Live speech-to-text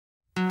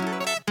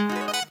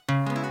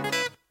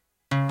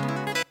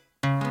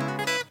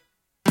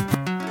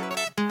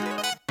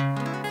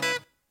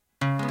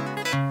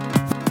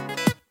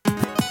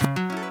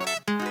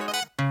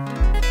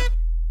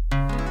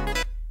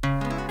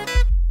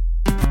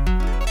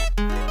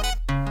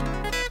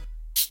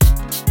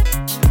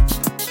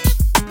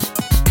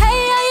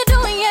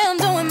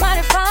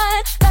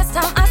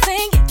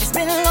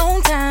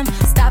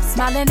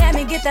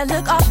get that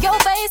look off your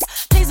face.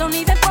 Please don't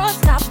even front,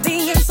 stop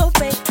being so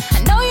fake.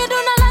 I know you do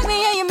not like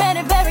me and you made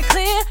it very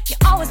clear.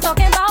 You're always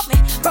talking about me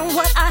from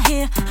what I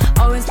hear.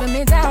 Always put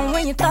me down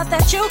when you thought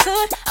that you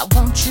could. I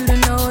want you to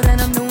know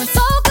that I'm doing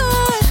so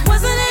good.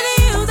 Wasn't it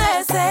you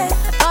that said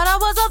I thought I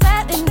was all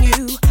that in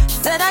you?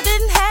 Said I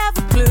didn't have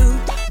a clue.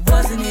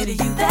 Wasn't it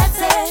you that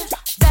said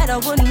that I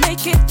wouldn't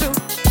make it through?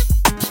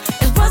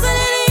 And wasn't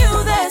it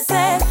you that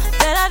said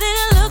that I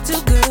didn't look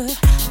too good,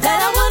 that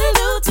I wouldn't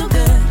do too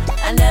good?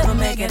 I never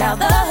make it out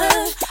the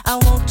hood. I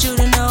want you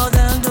to know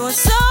that I'm doing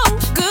so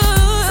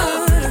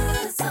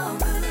good. So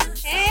good.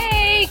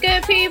 Hey,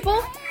 good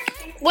people.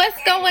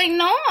 What's going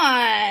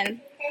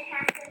on?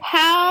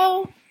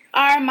 How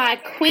are my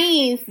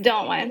queens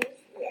doing?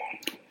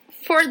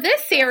 For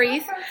this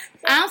series,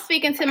 I'm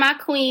speaking to my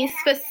queens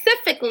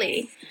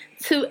specifically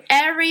to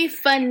every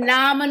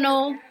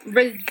phenomenal,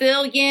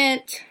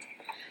 resilient,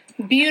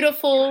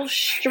 beautiful,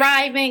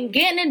 striving,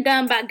 getting it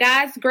done by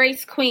God's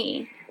grace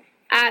queen.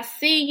 I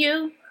see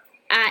you,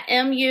 I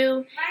am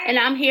you, and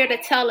I'm here to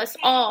tell us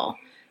all,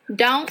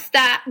 don't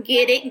stop,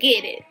 get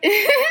it.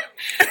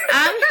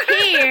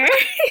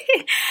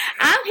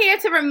 I'm here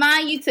to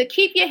remind you to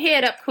keep your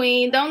head up,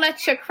 queen. Don't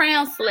let your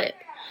crown slip.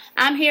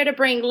 I'm here to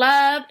bring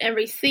love and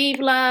receive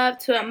love,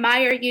 to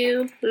admire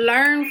you,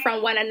 learn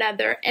from one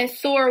another, and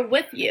soar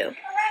with you.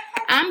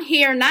 I'm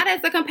here not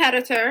as a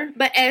competitor,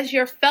 but as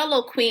your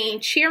fellow queen,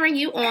 cheering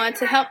you on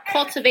to help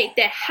cultivate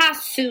that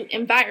Hasu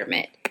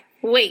environment.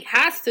 Wait,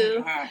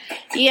 Hasu?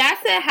 Yeah, I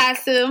said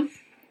Hasu.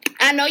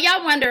 I know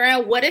y'all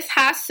wondering, what is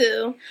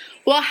Hasu?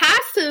 Well,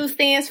 Hasu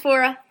stands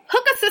for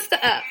Hook a Sister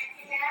Up.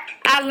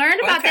 I learned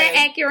about that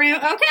acronym.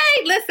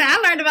 Okay, listen, I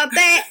learned about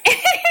that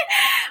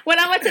when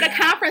I went to the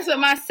conference with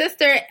my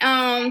sister,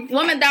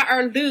 Women That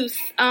Are Loose,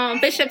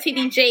 Bishop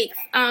T.D. Jakes,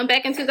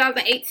 back in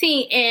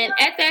 2018. And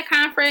at that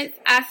conference,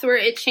 I swear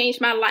it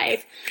changed my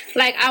life.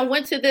 Like, I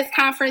went to this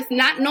conference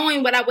not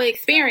knowing what I would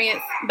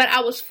experience, but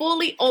I was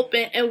fully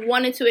open and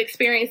wanted to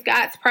experience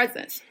God's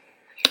presence.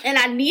 And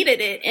I needed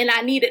it, and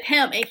I needed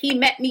him, and he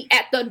met me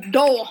at the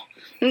door.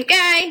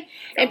 Okay?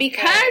 And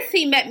because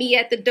he met me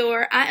at the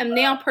door, I am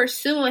now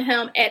pursuing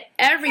him at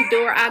every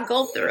door I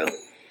go through.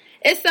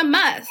 It's a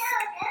must.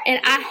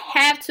 And I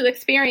have to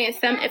experience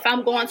him if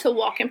I'm going to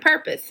walk in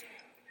purpose.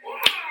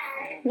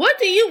 What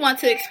do you want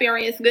to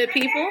experience, good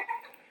people?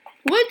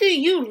 What do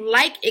you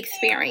like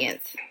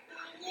experience?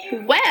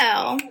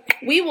 Well,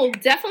 we will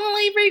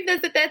definitely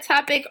revisit that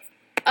topic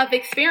of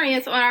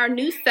experience on our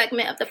new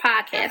segment of the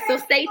podcast. So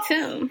stay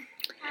tuned.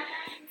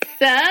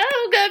 So,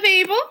 good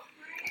people.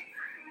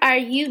 Are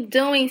you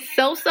doing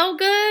so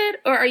good,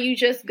 or are you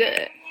just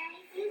good?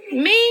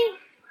 Me?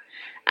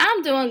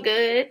 I'm doing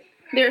good.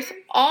 There's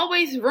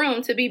always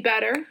room to be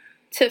better,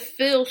 to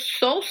feel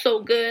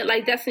so good,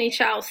 like Destiny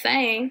Child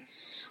sang.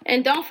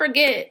 And don't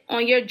forget,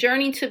 on your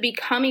journey to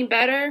becoming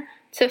better,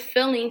 to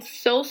feeling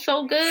so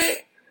good,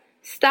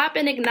 stop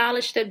and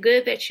acknowledge the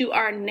good that you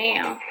are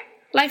now.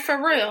 Like, for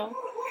real.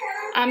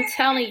 I'm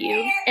telling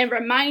you and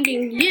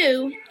reminding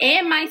you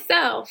and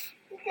myself,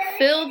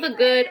 feel the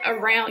good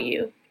around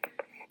you.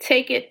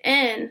 Take it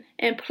in,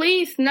 and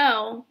please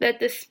know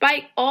that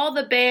despite all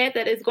the bad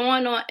that is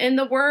going on in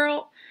the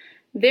world,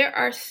 there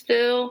are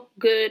still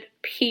good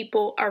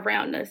people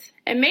around us.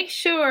 And make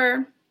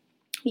sure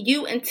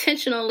you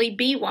intentionally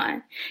be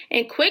one.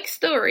 And quick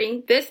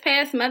story, this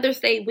past Mother's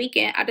Day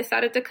weekend, I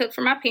decided to cook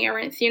for my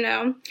parents. You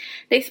know,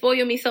 they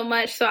spoil me so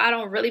much, so I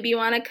don't really be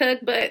wanting to cook,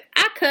 but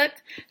I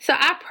cooked. So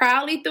I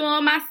proudly threw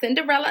on my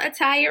Cinderella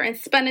attire and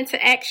spun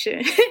into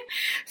action.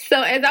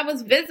 So as I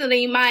was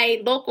visiting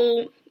my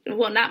local,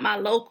 well, not my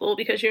local,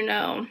 because, you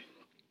know,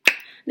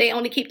 they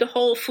only keep the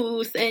Whole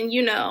Foods in,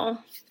 you know,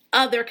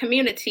 other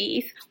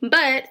communities.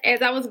 But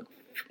as I was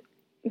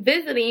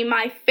visiting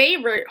my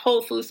favorite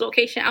Whole Foods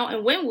location out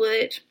in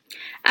Wynwood,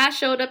 I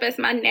showed up as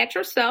my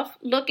natural self,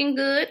 looking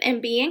good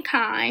and being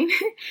kind.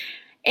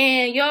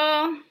 And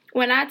y'all,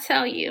 when I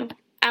tell you,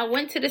 I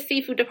went to the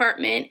seafood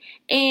department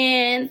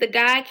and the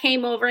guy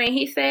came over and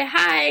he said,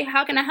 "Hi,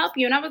 how can I help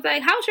you?" And I was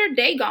like, "How's your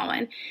day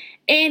going?"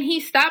 And he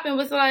stopped and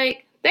was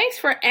like, "Thanks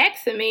for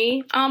asking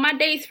me. My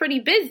day's pretty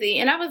busy."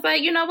 And I was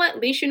like, you know what?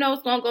 At least you know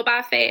it's going to go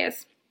by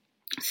fast.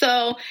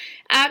 So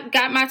I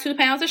got my 2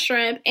 pounds of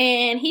shrimp,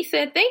 and he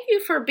said, "Thank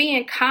you for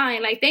being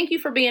kind. Like, thank you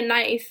for being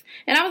nice."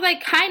 And I was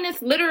like,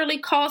 kindness literally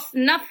costs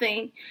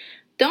nothing.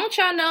 Don't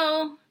y'all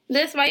know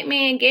this white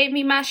man gave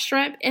me my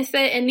shrimp and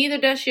said, "And neither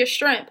does your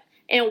shrimp,"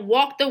 and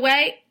walked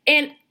away.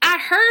 And I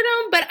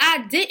heard him, but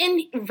I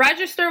didn't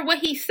register what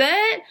he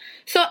said.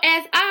 So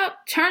as I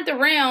turned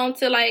around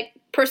to like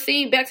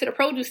proceed back to the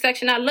produce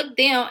section, I looked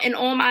down, and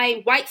on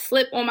my white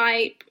slip on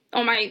my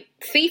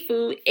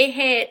seafood, it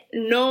had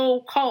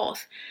no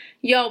cost.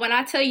 Yo, when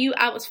I tell you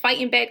I was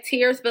fighting back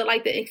tears, but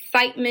like the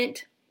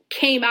excitement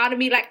came out of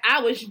me. Like,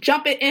 I was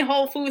jumping in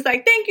Whole Foods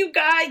like, thank you,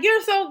 God,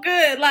 you're so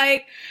good.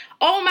 Like,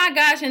 oh my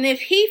gosh. And if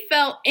he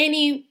felt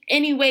any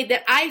way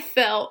that I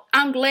felt,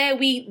 I'm glad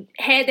we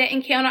had that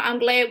encounter. I'm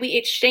glad we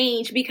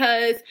exchanged,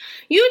 because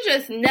you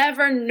just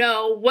never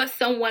know what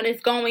someone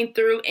is going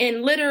through.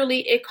 And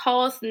literally, it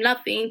costs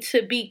nothing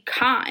to be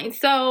kind.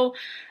 So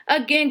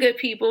again, good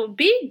people,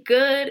 be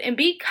good and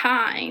be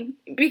kind,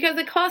 because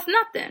it costs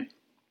nothing.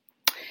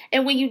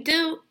 And when you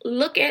do,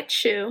 look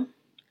at you,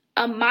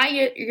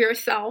 admire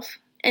yourself,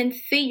 and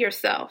see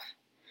yourself.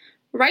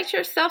 Write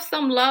yourself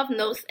some love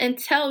notes and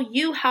tell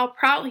you how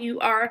proud you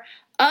are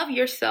of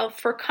yourself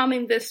for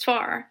coming this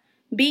far.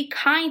 Be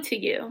kind to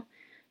you.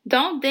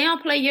 Don't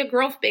downplay your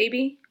growth,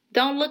 baby.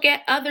 Don't look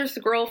at others'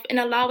 growth and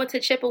allow it to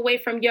chip away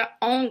from your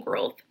own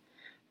growth.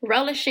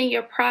 Relish in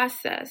your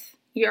process,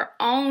 your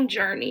own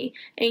journey,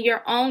 and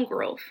your own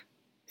growth.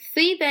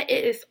 See that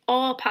it is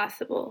all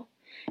possible.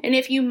 And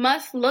if you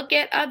must look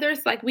at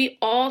others like we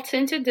all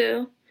tend to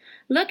do,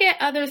 look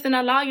at others and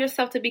allow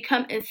yourself to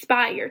become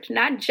inspired,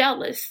 not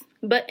jealous,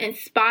 but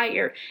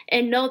inspired.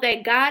 And know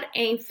that God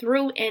ain't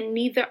through, and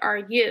neither are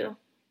you.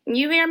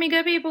 You hear me,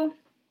 good people?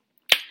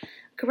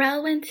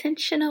 Grow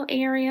intentional,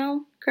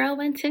 Ariel. Grow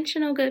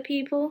intentional, good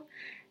people.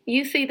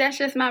 You see, that's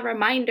just my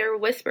reminder,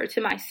 whisper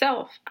to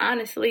myself,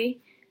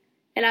 honestly.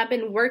 And I've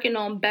been working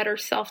on better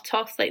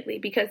self-talks lately,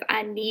 because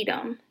I need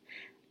them.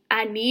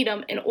 I need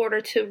them in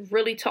order to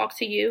really talk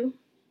to you,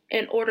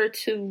 in order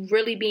to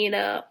really be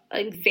an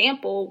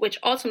example, which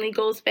ultimately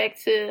goes back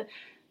to,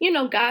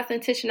 God's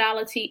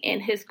intentionality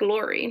and his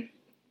glory.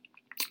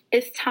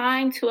 It's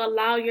time to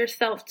allow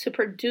yourself to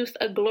produce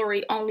a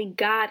glory only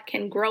God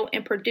can grow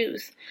and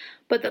produce.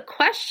 But the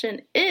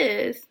question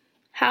is,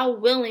 how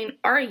willing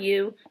are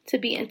you to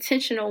be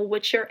intentional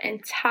with your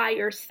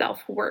entire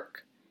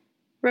self-work?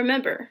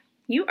 Remember,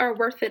 you are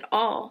worth it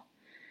all.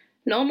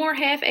 No more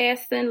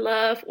half-assing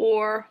love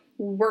or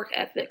work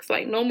ethics.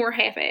 Like, no more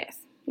half-ass.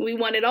 We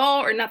want it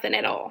all or nothing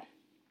at all.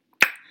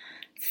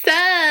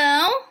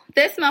 So,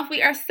 this month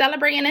we are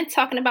celebrating and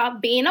talking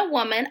about being a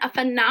woman, a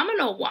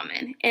phenomenal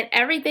woman, and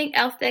everything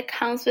else that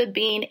comes with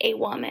being a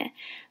woman.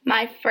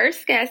 My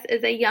first guest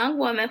is a young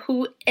woman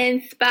who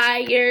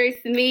inspires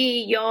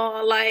me,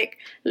 y'all. Like,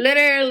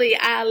 literally,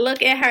 I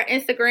look at her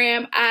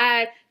Instagram.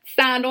 I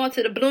signed on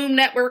to the Bloom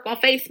Network on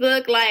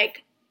Facebook,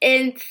 like,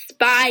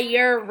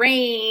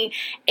 inspiring.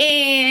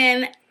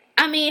 And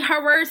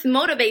her words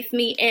motivates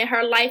me, and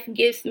her life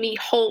gives me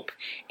hope,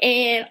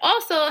 and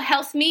also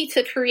helps me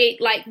to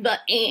create like the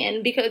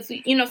and, because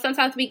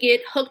sometimes we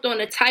get hooked on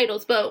the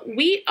titles, but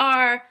we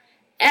are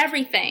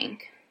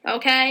everything.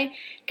 Okay,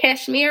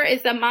 Kashmir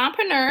is a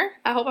mompreneur.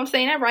 I hope I'm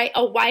saying that right.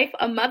 A wife,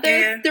 a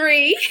mother of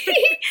 3,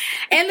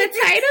 and the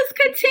titles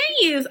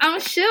continues, I'm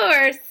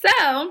sure.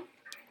 So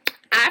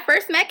I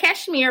first met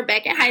Kashmir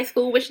back in high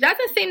school, which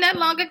doesn't seem that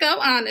long ago,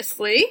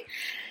 honestly.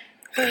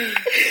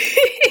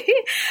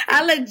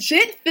 I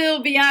legit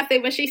feel Beyonce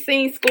when she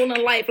sings School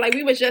and Life. Like,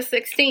 we was just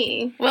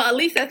 16. Well, at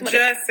least that's what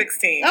just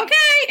 16. Okay,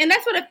 and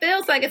that's what it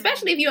feels like,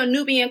 especially if you're a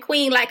Nubian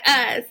queen like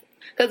us.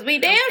 Because we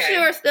damn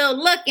sure still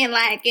looking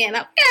like it,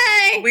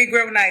 okay? We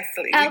grow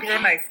nicely. Okay. We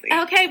grow nicely.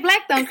 Okay,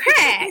 black don't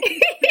crack.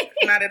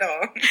 Not at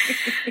all.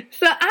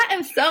 So I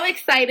am so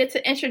excited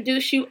to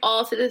introduce you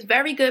all to this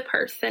very good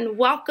person.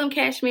 Welcome,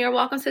 Kashmir.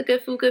 Welcome to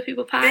Good Food, Good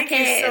People podcast.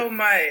 Thank you so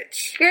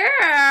much.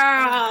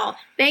 Girl,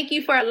 thank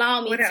you for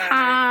allowing me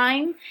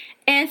time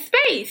and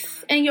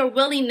space and your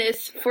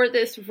willingness for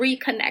this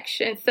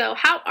reconnection. So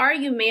how are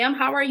you, ma'am?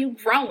 How are you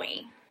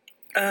growing?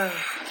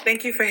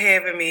 Thank you for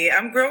having me.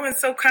 I'm growing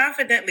so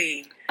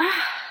confidently.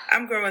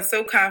 I'm growing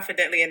so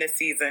confidently in this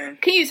season.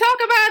 Can you talk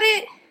about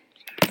it?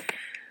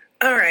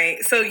 All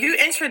right. So you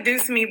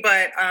introduced me,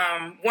 but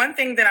one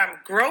thing that I'm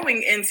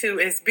growing into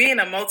is being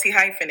a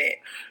multi-hyphenate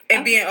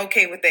and being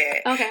okay with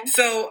that. Okay.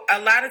 So a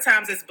lot of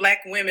times as Black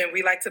women,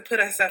 we like to put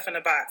ourselves in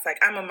a box. Like,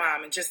 I'm a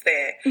mom and just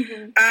that.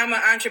 Mm-hmm. I'm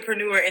an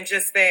entrepreneur and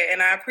just that.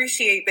 And I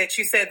appreciate that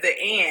you said the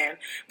and,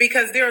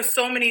 because there are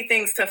so many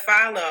things to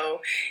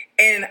follow.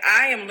 And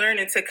I am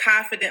learning to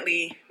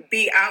confidently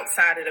be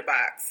outside of the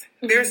box.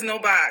 Mm-hmm. There's no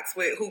box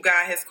with who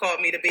God has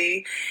called me to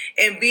be.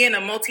 And being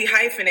a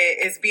multi-hyphenate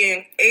is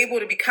being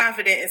able to be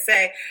confident and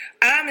say,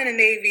 I'm in the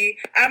Navy,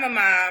 I'm a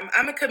mom,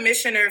 I'm a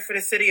commissioner for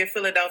the city of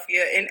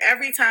Philadelphia, and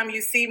every time you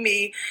see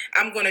me,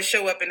 I'm going to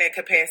show up in that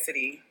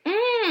capacity.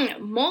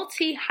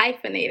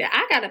 Multi-hyphenated.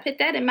 I got to put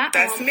that in my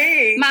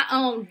my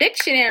own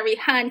dictionary,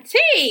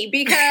 hunty,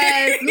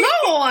 because,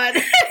 Lord.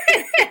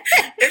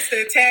 It's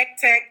the tack.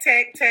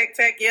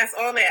 Yes,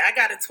 all that. I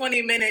got a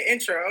 20-minute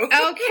intro.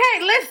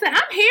 Okay, listen,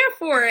 I'm here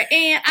for it.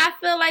 And I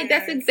feel like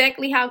that's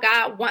exactly how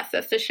God wants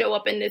us to show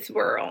up in this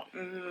world.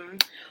 Mm-hmm.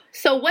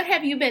 So what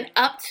have you been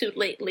up to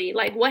lately?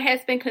 Like, what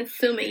has been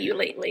consuming you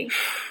lately?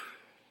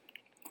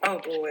 Oh,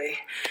 boy.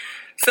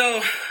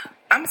 So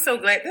I'm so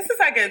glad. This is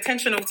like an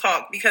intentional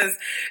talk, because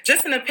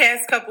just in the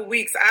past couple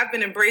weeks, I've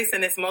been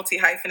embracing this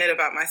multi-hyphenate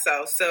about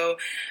myself. So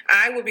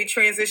I will be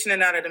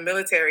transitioning out of the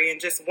military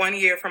in just 1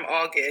 year from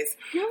August.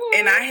 Oh.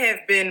 And I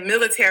have been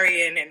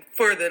militarying and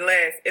for the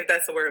last, if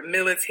that's the word,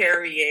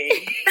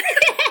 militarying.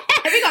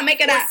 We're going to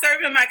make it up.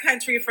 Serving my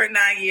country for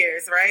 9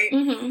 years, right?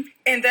 Mm-hmm.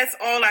 And that's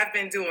all I've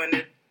been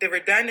doing. The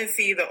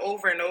redundancy, the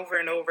over and over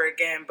and over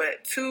again.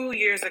 But 2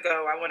 years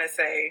ago, I want to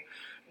say,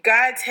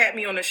 God tapped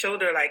me on the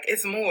shoulder like,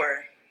 it's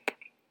more.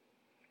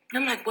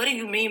 I'm like, what do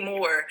you mean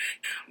more?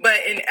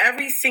 But in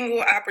every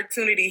single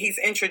opportunity he's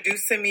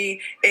introduced to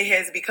me, it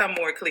has become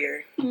more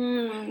clear.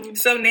 Mm.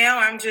 So now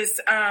I'm just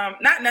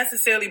not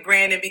necessarily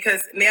branding,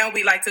 because now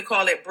we like to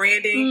call it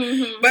branding.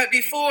 Mm-hmm. But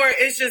before,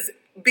 it's just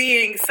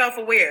being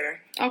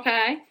self-aware.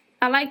 Okay.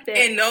 I like that.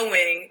 And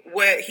knowing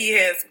what he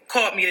has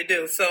called me to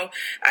do. So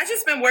I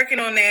just been working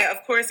on that.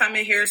 Of course, I'm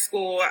in hair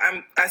school.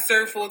 I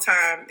serve full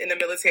time in the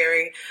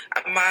military.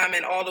 I'm a mom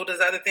and all of those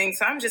other things.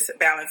 So I'm just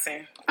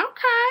balancing.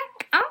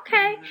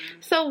 Okay.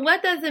 Mm-hmm. So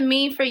what does it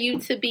mean for you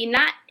to be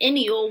not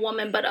any old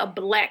woman, but a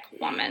black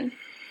woman?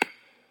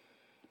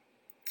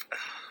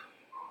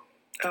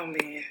 Oh,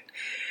 man.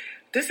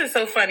 This is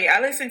so funny.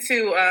 I listen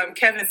to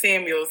Kevin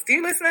Samuels. Do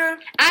you listen to him?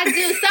 I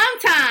do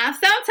sometimes,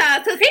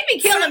 because he be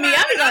killing me.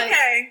 I be like,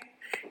 okay.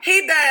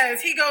 He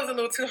does. He goes a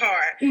little too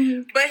hard.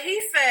 Mm-hmm. But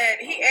he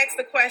asked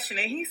the question,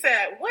 and he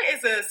said, what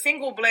is a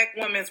single black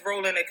woman's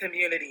role in a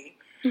community?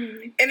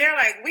 Mm-hmm. And they're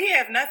like, we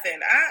have nothing.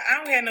 I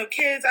don't have no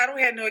kids. I don't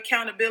have no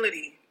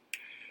accountability.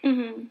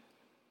 Mm-hmm.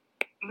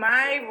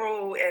 My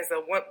role as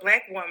a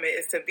black woman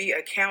is to be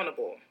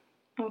accountable.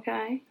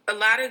 Okay. A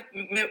lot of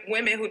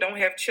women who don't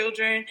have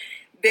children,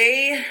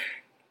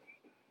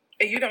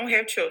 you don't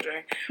have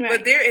children, right.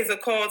 But there is a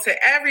call to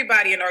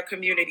everybody in our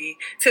community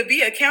to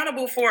be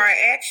accountable for our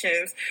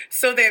actions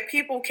so that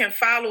people can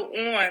follow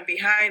on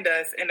behind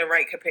us in the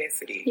right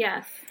capacity.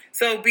 Yes.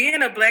 So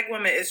being a black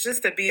woman is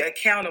just to be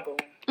accountable.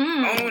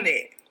 Own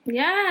it.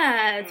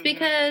 Yes,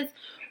 because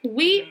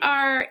we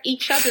are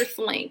each other's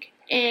link,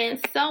 and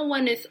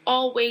someone is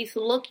always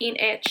looking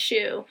at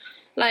you.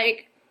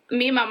 Like,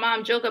 me and my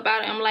mom joke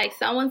about it. I'm like,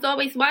 someone's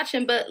always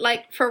watching, but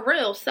like for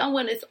real,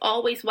 someone is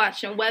always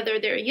watching, whether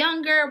they're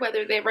younger,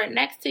 whether they're right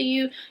next to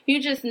you.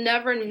 You just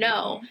never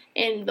know.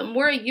 And the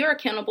more you're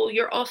accountable,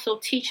 you're also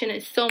teaching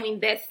and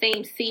sowing that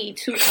same seed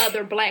to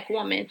other black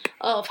women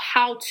of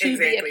how to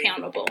be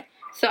accountable.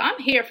 So I'm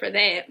here for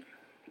that.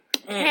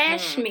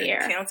 Kashmir.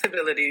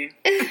 Accountability.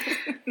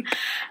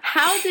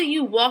 How do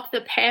you walk the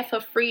path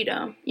of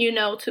freedom,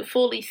 to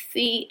fully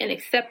see and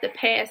accept the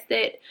past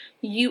that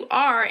you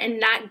are and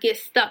not get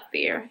stuck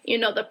there?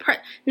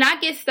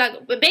 Not get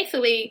stuck, but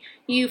basically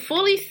you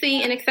fully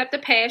see and accept the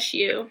past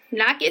you,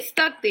 not get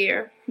stuck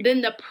there,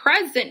 then the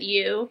present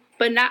you,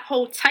 but not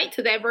hold tight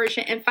to that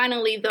version, and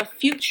finally the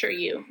future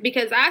you.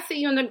 Because I see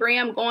you on the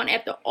gram going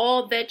after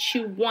all that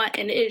you want,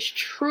 and it is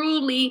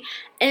truly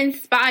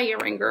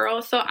inspiring,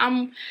 girl. So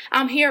I'm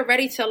here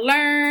ready to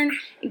learn,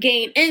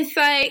 gain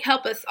insight,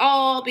 help us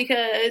all,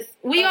 because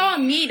we all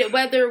need it,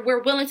 whether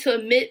we're willing to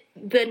admit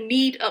the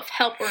need of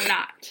help or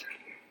not.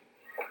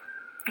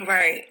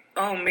 Right.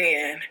 Oh,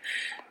 man.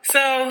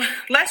 So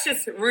let's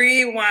just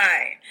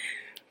rewind.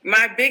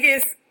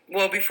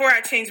 Before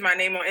I changed my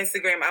name on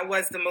Instagram, I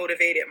was the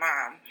motivated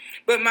mom.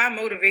 But my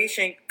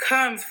motivation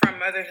comes from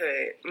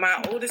motherhood.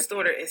 My oldest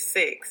daughter is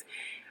 6.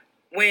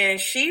 When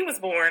she was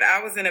born,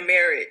 I was in a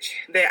marriage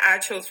that I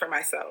chose for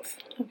myself.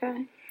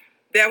 Okay.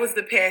 That was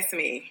the past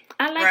me.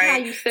 I like how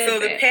you said that. So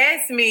the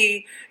past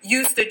me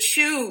used to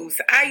choose.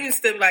 I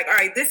used to like, all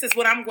right, this is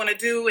what I'm going to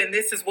do, and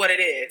this is what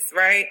it is,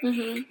 right?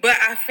 Mm-hmm. But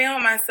I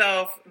found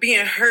myself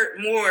being hurt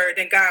more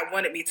than God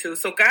wanted me to.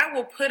 So God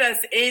will put us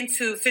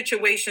into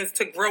situations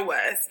to grow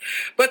us.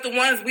 But the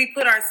ones we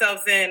put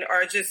ourselves in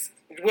are just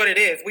what it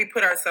is. We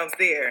put ourselves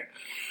there.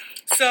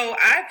 So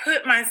I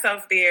put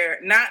myself there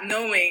not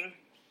knowing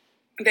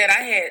that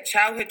I had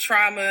childhood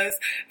traumas,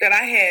 that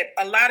I had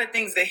a lot of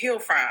things to heal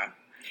from.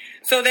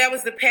 So that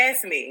was the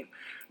past me.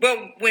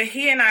 But when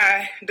he and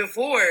I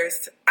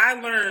divorced, I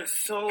learned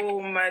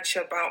so much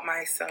about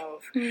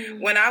myself.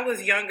 Mm-hmm. When I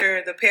was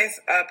younger, the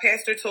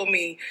pastor told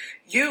me,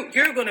 you're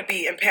going to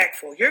be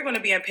impactful. You're going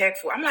to be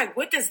impactful. I'm like,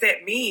 what does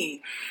that mean?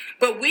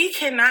 But we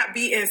cannot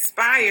be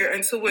inspired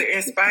until we're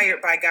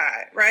inspired by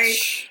God, right?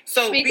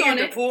 So being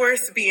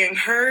divorced, being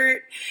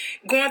hurt,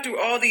 going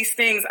through all these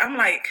things, I'm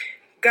like,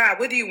 God,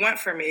 what do you want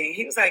from me?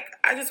 He was like,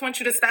 I just want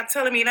you to stop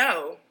telling me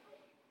no.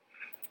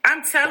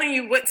 I'm telling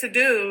you what to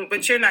do,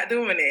 but you're not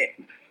doing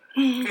it.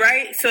 Mm-hmm.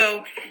 Right?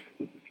 So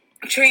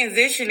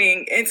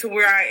transitioning into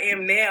where I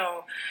am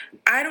now,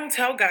 I don't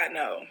tell God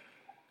no.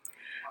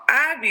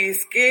 I be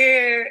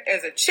scared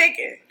as a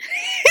chicken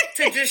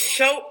to just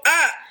show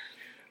up.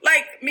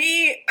 Like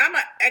me, I'm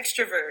an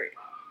extrovert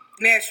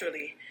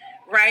naturally,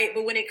 right?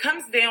 But when it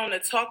comes down to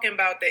talking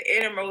about the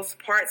innermost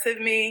parts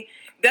of me,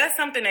 that's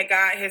something that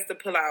God has to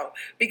pull out.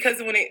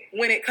 Because when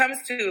it comes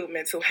to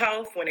mental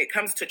health, when it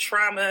comes to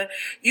trauma,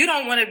 you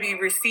don't want to be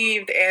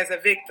received as a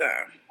victim,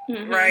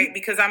 mm-hmm. right?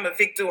 Because I'm a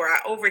victor. I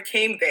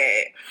overcame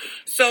that.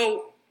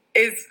 So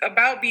it's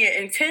about being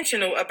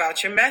intentional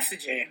about your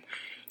messaging.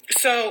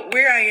 So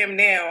where I am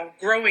now,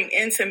 growing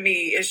into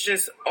me, is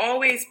just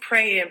always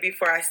praying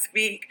before I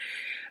speak,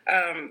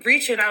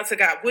 reaching out to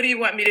God. What do you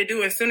want me to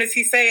do? As soon as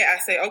he say it, I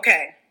say,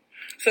 okay.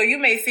 So you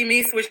may see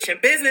me switching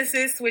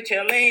businesses,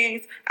 switching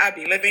lanes. I'll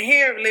be living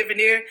here, living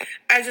there.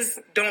 I just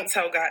don't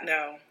tell God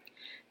no.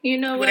 You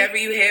know what? Whatever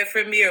you have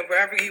for me or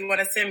wherever you want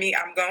to send me,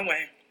 I'm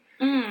going.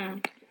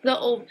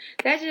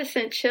 That just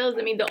sent chills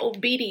to me. The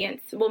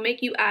obedience will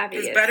make you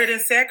obvious. It's better than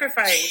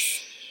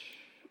sacrifice.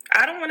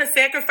 I don't want to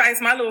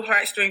sacrifice my little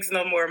heartstrings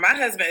no more. My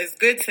husband is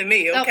good to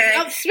me, okay?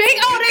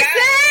 Speak on it.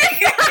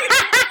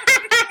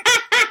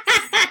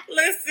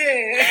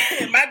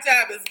 Listen, my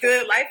job is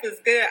good. Life is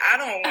good. I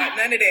don't want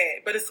none of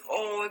that. But it's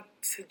all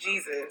to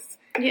Jesus.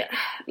 Yeah,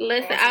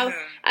 listen,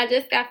 I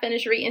just got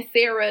finished reading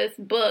Sarah's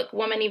book,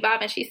 Woman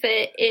Evolving. She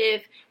said,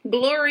 if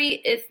glory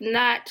is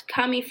not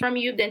coming from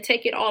you, then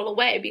take it all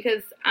away,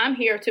 because I'm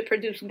here to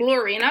produce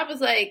glory. And I was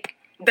like,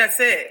 that's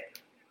it.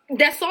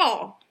 That's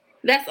all.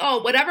 That's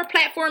all. Whatever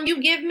platform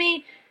you give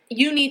me,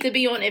 you need to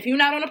be on. If you're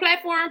not on a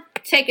platform,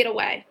 take it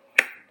away.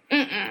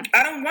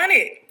 I don't want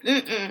it.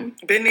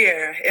 Been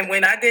there. And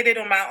when I did it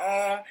on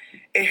my own,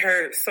 it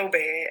hurt so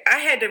bad. I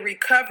had to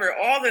recover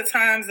all the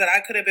times that I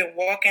could have been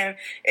walking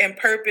in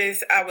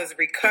purpose. I was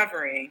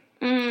recovering.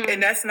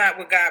 And that's not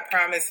what God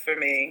promised for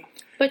me.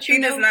 But He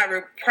does not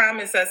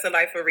promise us a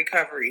life of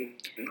recovery.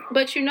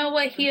 But you know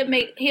what?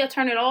 He'll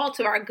turn it all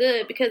to our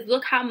good, because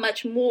look how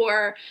much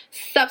more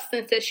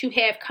substance that you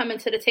have coming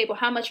to the table,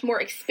 how much more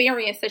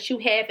experience that you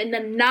have, and the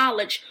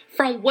knowledge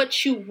from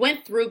what you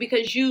went through,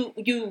 because you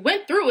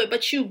went through it,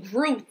 but you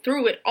grew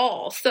through it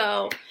all.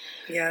 So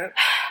yeah,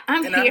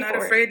 I'm not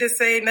afraid to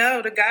say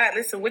no to God.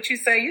 Listen, what you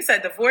say? You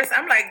said divorce.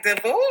 I'm like,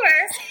 divorce?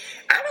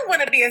 I don't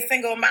want to be a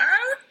single mom.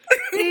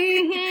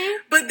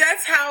 But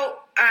that's how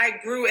I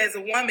grew as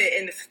a woman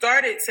and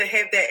started to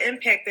have that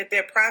impact that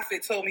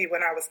prophet told me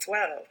when I was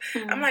 12.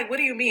 I'm like, what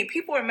do you mean?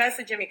 People are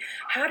messaging me,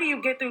 how do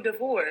you get through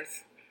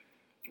divorce?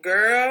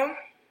 Girl,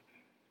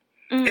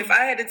 if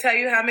I had to tell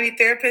you how many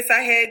therapists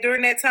I had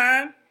during that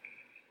time,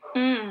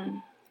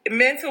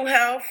 mental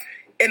health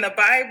in the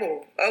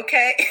Bible,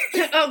 okay?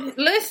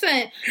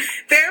 Listen.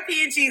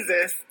 Therapy and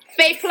Jesus.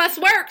 Faith plus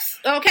works,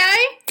 okay?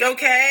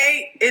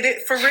 Okay, it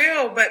is for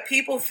real, but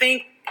people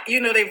think,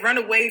 they run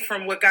away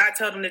from what God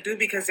told them to do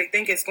because they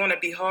think it's going to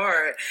be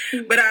hard.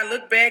 But I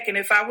look back, and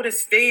if I would have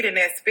stayed in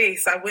that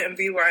space, I wouldn't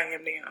be where I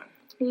am now.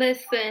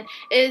 Listen,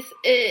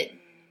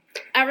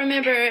 I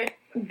remember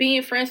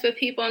being friends with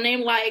people, and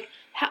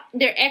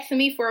they're asking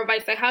me for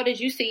advice, like, how did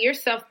you see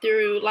yourself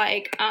through,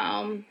 a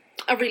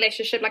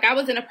relationship? Like, I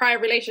was in a prior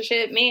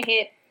relationship, man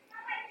had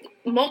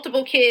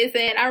multiple kids,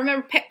 and I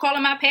remember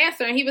calling my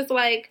pastor, and he was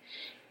like,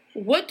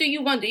 what do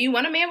you want? Do you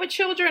want a man with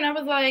children? I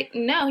was like,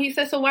 no. He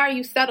said, so why are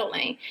you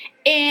settling?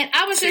 And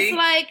I was just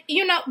like,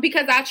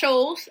 because I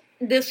chose.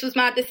 This was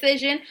my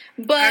decision.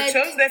 But I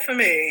chose that for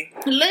me.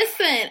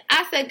 Listen,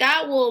 I said,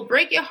 God will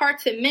break your heart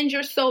to mend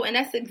your soul. And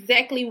that's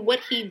exactly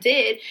what he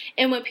did.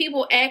 And when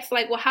people ask,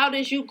 like, well, how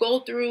did you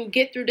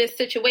get through this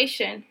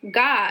situation?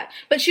 God.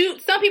 But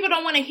some people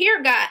don't want to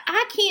hear God.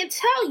 I can't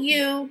tell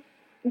you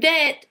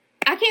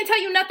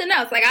nothing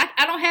else. Like,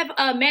 I don't have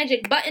a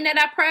magic button that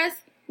I press.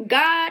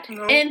 God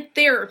and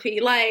therapy.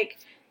 Like,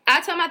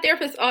 I tell my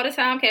therapist all the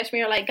time,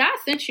 Kashmir, like, God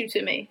sent you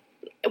to me.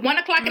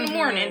 1:00 in the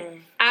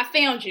morning, I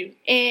found you.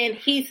 And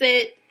he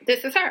said,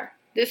 this is her.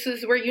 This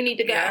is where you need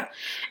to go. Yeah.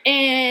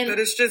 And but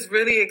it's just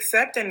really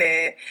accepting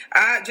that.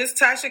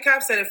 Tasha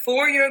Cobb said it,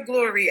 for your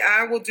glory,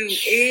 I will do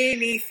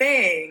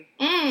anything.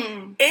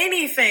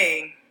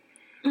 Anything.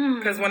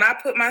 Because when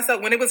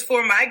it was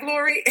for my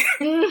glory,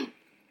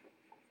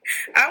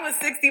 I was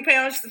 60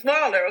 pounds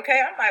smaller,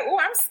 okay? I'm like, oh,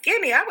 I'm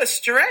skinny. I was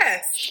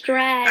stressed.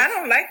 I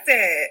don't like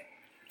that.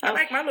 I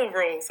like my little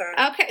rolls,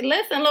 huh? Okay,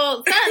 listen,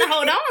 little something to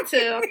hold on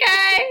to,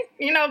 okay?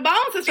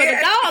 Bones is for the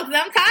dogs.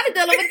 I'm tired of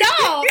dealing with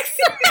dogs.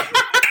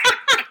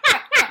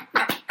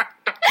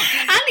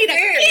 I need a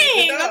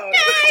king,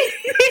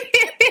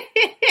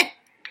 okay?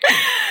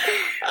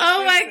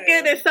 Oh my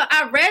goodness. So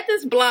I read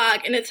this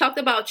blog, and it talked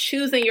about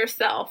choosing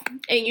yourself.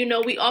 And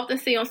we often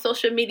see on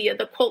social media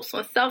the quotes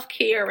on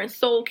self-care and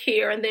soul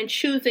care and then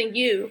choosing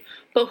you.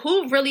 But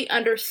who really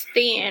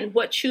understand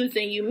what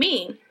choosing you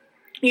mean?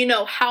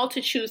 How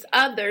to choose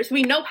others.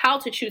 We know how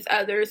to choose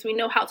others. We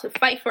know how to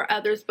fight for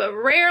others, but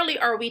rarely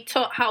are we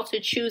taught how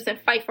to choose and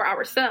fight for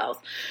ourselves.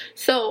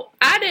 So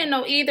I didn't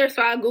know either,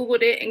 so I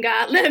Googled it, and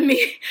God led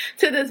me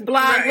to this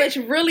blog, which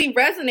really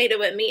resonated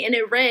with me. And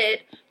it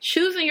read,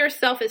 choosing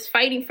yourself is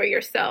fighting for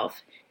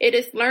yourself. It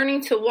is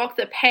learning to walk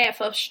the path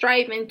of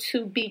striving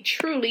to be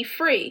truly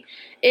free.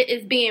 It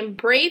is being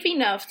brave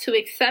enough to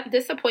accept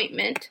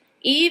disappointment,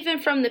 even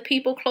from the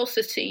people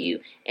closest to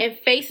you, and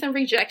facing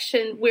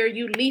rejection where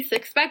you least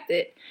expect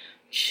it.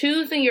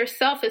 Choosing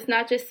yourself is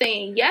not just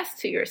saying yes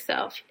to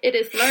yourself. It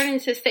is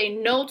learning to say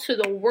no to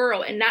the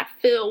world and not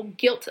feel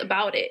guilt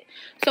about it.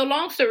 So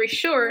long story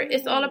short,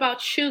 it's all about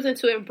choosing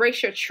to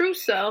embrace your true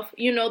self,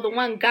 the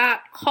one God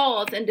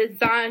calls and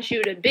designs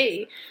you to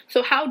be.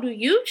 So how do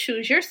you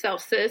choose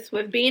yourself, sis,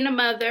 with being a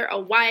mother, a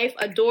wife,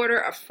 a daughter,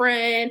 a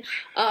friend,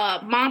 a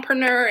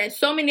mompreneur, and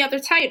so many other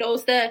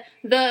titles?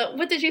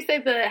 What did you say?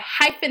 The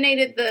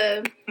hyphenated,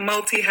 the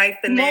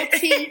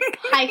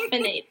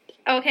multi-hyphenate.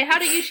 Okay, how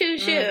do you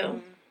choose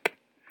you?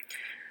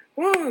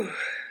 Woo.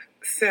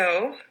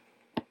 So,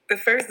 the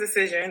first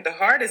decision, the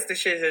hardest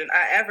decision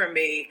I ever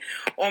made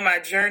on my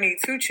journey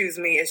to choose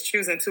me is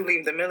choosing to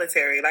leave the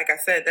military. Like I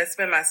said, that's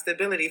been my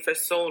stability for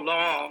so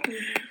long.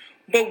 Mm-hmm.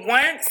 But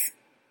once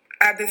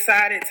I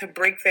decided to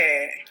break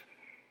that,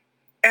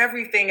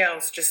 everything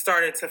else just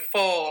started to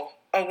fall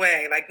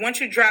away. Like once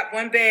you drop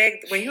one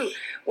bag,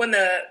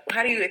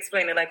 how do you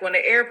explain it? Like when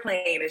the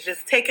airplane is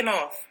just taking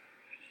off,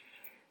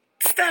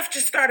 stuff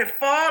just started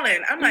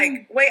falling. I'm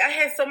like, wait, I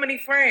had so many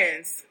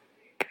friends.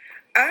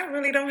 I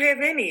really don't have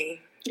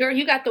any. Girl,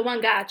 you got the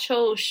one God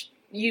chose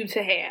you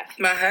to have.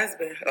 My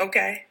husband.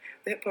 Okay.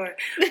 That part.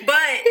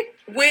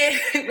 But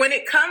when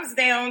it comes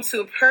down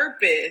to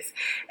purpose,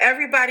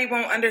 everybody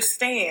won't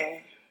understand.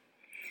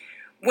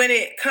 When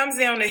it comes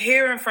down to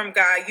hearing from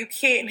God, you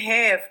can't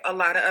have a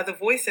lot of other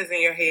voices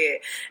in your head.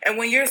 And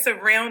when you're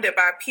surrounded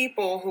by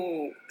people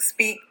who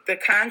speak the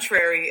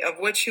contrary of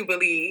what you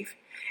believe,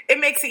 it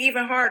makes it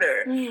even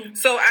harder.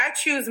 So I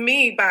choose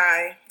me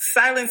by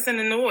silencing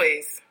the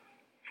noise.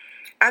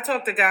 I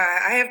talk to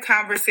God. I have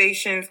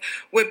conversations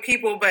with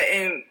people, but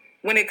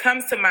when it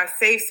comes to my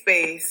safe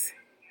space,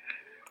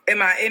 in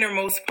my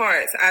innermost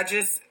parts, I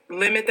just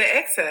limit the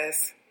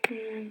excess.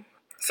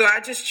 So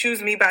I just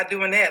choose me by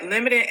doing that,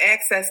 limiting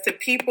access to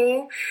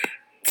people,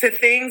 to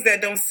things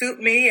that don't suit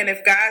me. And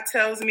if God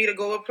tells me to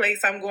go a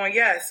place, I'm going,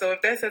 yes. So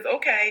if that says,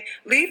 okay,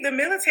 leave the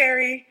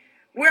military,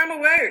 where I'm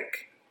going to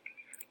work.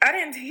 I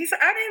didn't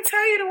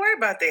tell you to worry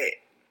about that.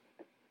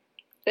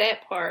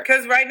 That part.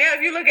 Because right now,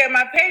 if you look at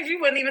my page,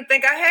 you wouldn't even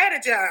think I had a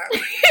job.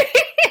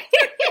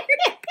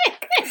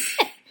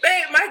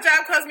 Babe, my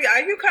job calls me,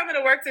 are you coming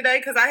to work today?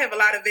 Because I have a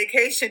lot of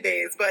vacation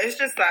days. But it's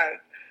just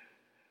like,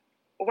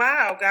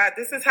 wow, God,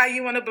 this is how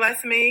you want to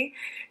bless me?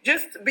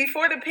 Just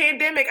before the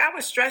pandemic, I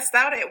was stressed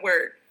out at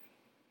work.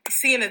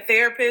 Seeing a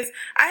therapist.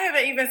 I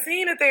haven't even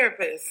seen a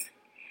therapist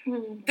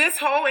this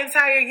whole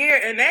entire year.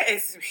 And that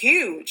is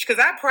huge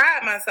because I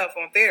pride myself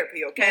on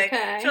therapy,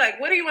 okay? She's like,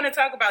 what do you want to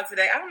talk about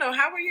today? I don't know.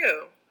 How are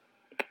you?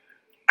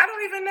 I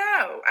don't even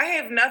know. I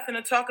have nothing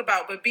to talk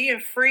about, but being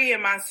free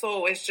in my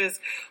soul is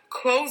just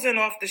closing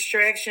off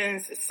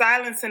distractions,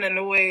 silencing the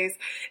noise,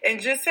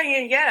 and just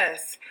saying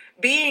yes.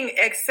 Being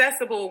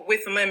accessible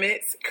with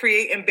limits,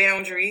 creating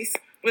boundaries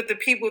with the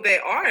people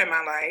that are in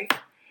my life,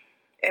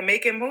 and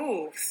making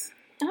moves.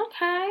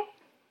 Okay.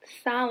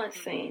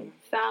 Silencing.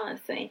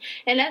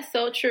 And that's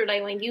so true.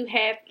 Like when you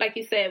have, like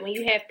you said, when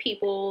you have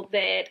people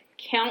that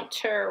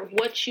counter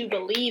what you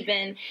believe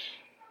in,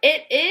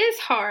 it is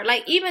hard.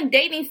 Like even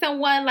dating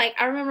someone, like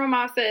I remember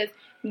Mom says,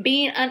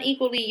 being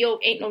unequally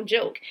yoked ain't no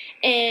joke.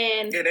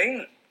 And it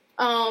ain't.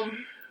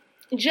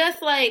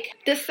 Just like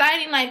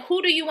deciding like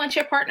who do you want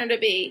your partner to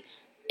be.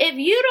 If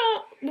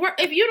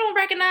you don't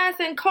recognize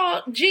and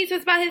call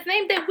Jesus by his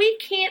name, then we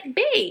can't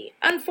be.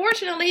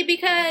 Unfortunately,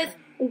 because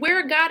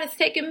where God has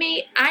taken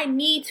me, I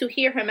need to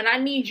hear him, and I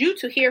need you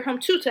to hear him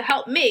too to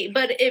help me.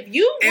 But if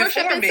you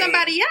worshiping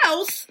somebody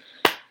else,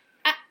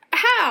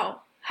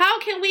 how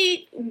can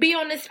we be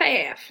on this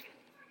path?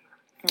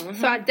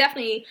 So I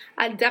definitely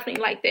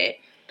like that.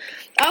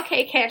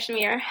 Okay,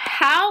 Kashmir,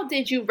 how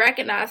did you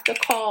recognize the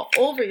call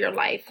over your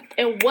life,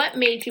 and what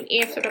made you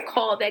answer the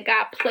call that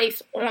God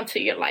placed onto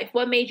your life?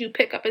 What made you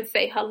pick up and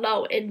say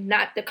hello and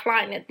not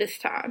decline it this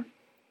time?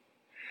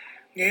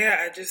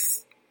 Yeah, I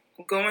just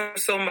going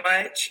so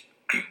much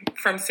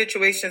from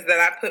situations that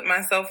I put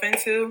myself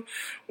into.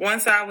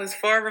 Once I was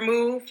far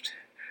removed,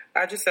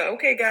 I just said,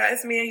 okay, God,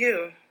 it's me and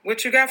you.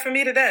 What you got for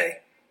me today?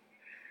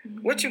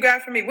 What you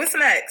got for me? What's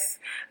next?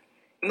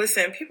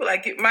 Listen, people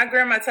like you, my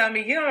grandma tell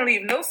me, you don't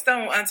leave no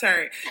stone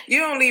unturned.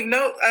 You don't leave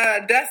no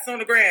dust on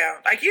the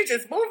ground. Like you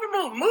just moving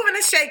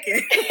and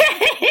shaking.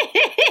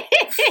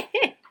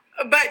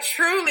 But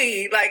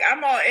truly, like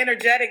I'm all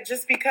energetic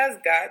just because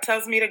God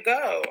tells me to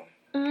go.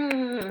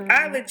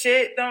 I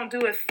legit don't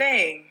do a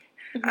thing.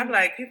 I'm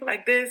like, people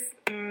like this,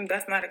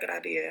 that's not a good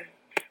idea.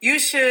 You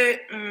should,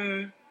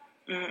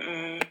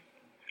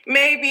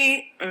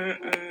 maybe,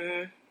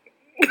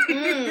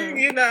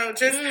 you know,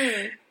 just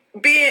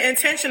being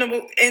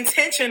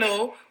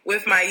intentional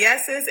with my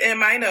yeses and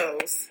my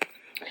nos.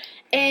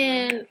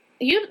 And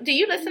do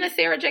you listen to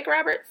Sarah Jakes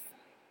Roberts?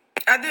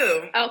 I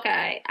do.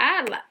 Okay.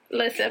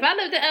 Listen, if I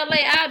lived in LA,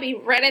 I'd be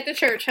right at the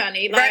church,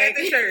 honey. Right at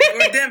the church,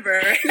 or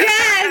Denver.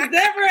 Yes,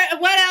 Denver,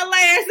 what LA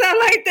or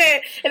something like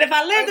that. And if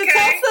I lived in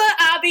Tulsa,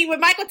 I'll be with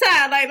Michael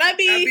Todd. Like, I'll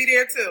be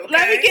there too. Okay?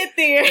 Let me get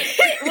there.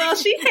 Well,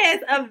 she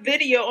has a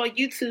video on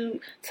YouTube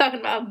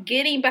talking about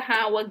getting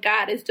behind what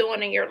God is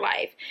doing in your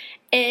life.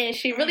 And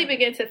she really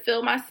began to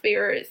fill my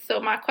spirit. So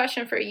my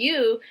question for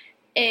you,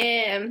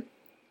 and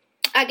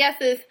I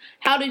guess, is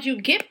how did you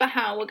get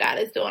behind what God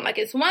is doing? Like,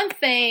 it's one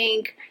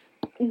thing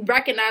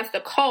recognize the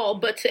call,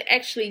 but to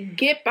actually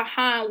get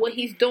behind what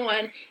he's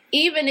doing,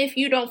 even if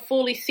you don't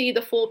fully see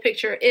the full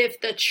picture,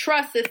 if the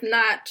trust is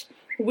not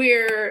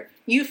where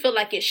you feel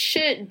like it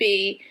should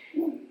be,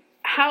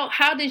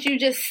 how did you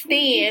just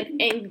stand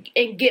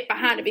and get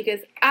behind it? Because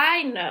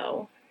I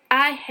know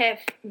I have,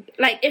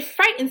 like, it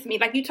frightens me.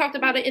 Like you talked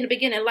about it in the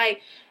beginning,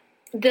 like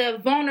the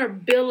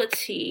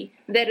vulnerability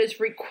that is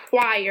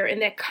required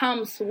and that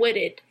comes with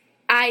it.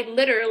 I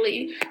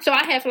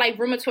have like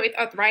rheumatoid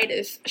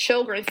arthritis,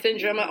 Sjogren's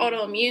syndrome, or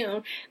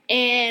autoimmune,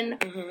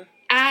 and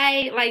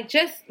I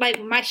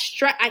my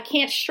stress. I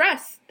can't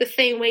stress the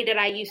same way that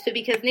I used to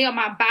because now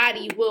my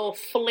body will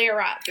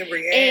flare up,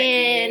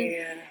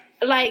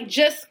 like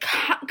just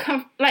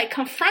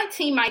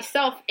confronting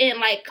myself and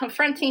like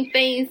confronting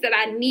things that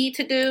I need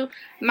to do.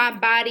 My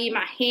body,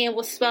 my hand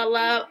will swell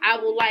up.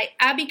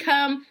 I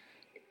become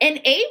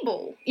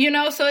unable,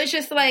 so it's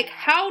just like,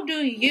 how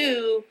do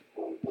you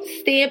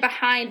stand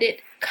behind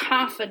it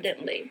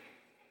confidently?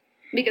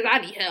 Because I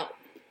need help.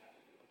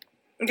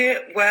 Yeah,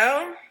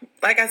 well,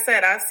 like I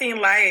said, I've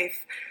seen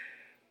life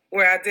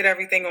where I did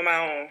everything on my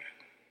own.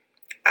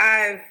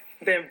 I've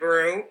been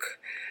broke,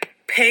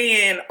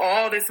 paying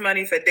all this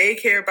money for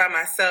daycare by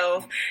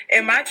myself,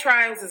 and my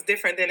trials is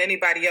different than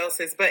anybody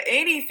else's. But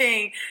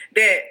anything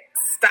that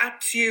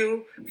stops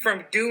you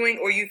from doing,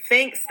 or you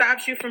think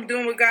stops you from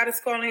doing what God is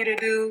calling you to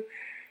do,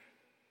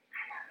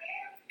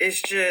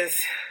 it's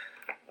just,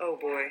 oh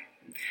boy,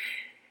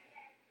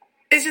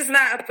 it's just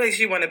not a place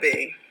you want to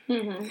be.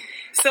 Mm-hmm.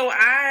 So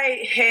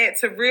I had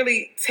to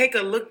really take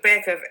a look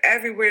back of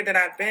everywhere that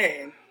I've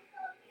been.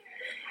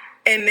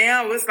 And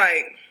now it's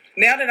like,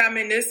 now that I'm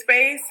in this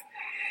space,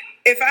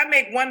 if I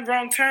make one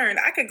wrong turn,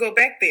 I could go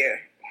back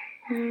there.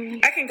 Mm-hmm.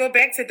 I can go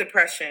back to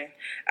depression.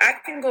 I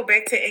can go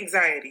back to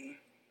anxiety.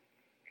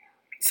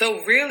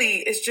 So really,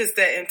 it's just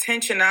that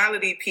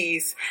intentionality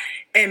piece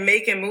and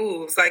making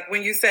moves. Like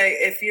when you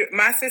say,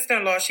 my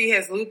sister-in-law, she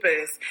has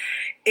lupus,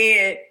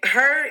 and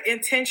her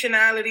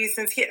intentionality,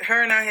 since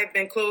her and I have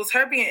been close,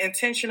 her being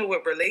intentional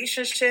with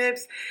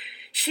relationships,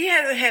 she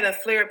hasn't had a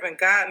flare-up in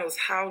God knows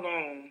how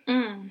long.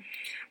 Mm.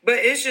 But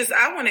it's just,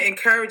 I want to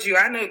encourage you.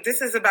 I know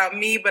this is about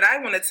me, but I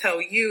want to tell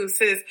you,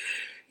 sis,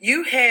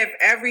 you have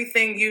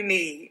everything you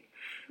need.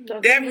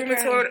 That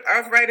rheumatoid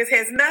arthritis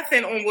has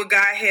nothing on what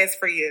God has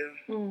for you.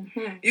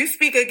 Mm-hmm. You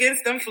speak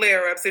against them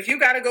flare-ups. If you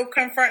got to go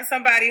confront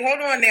somebody, hold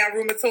on now,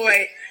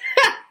 rheumatoid.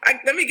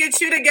 Let me get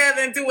you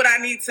together and do what I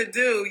need to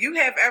do. You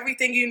have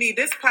everything you need.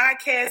 This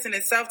podcast in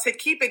itself, to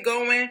keep it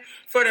going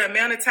for the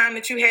amount of time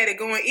that you had it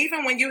going,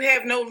 even when you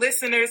have no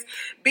listeners,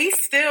 be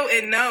still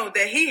and know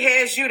that He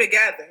has you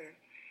together.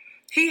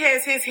 He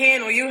has His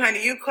hand on you,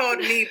 honey. You called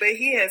me, but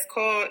He has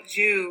called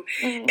you.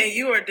 Mm-hmm. And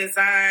you are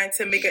designed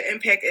to make an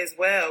impact as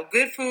well.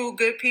 Good food,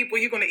 good people.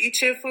 You're going to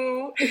eat your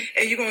food,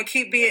 and you're going to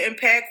keep being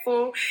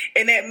impactful.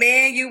 And that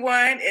man you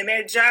want, and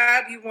that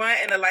job you want,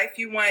 and the life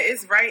you want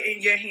is right in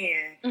your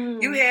hand.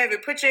 Mm-hmm. You have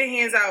it. Put your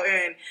hands out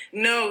and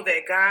know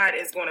that God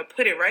is going to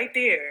put it right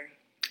there.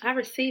 I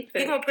receive it.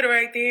 He's going to put it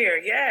right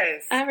there.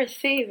 Yes. I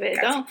receive it.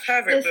 Don't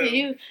cover it.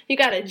 Listen, you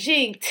got a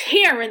jig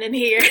tearing in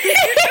here.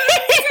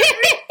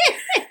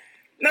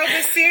 No,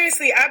 but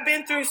seriously, I've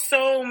been through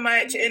so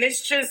much, and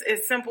it's just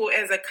as simple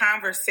as a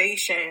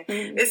conversation.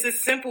 Mm-hmm. It's as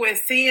simple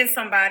as seeing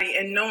somebody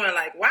and knowing,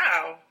 like,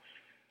 wow,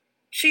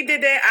 she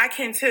did that, I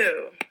can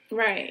too.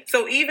 Right.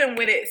 So even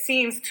when it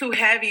seems too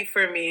heavy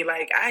for me,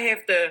 like, I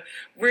have to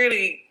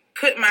really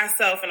put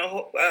myself in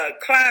a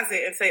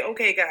closet and say,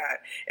 okay, God,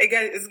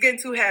 it's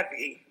getting too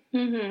heavy.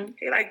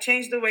 Mm-hmm. Like,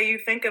 change the way you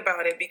think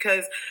about it,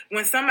 because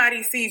when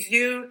somebody sees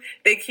you,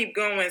 they keep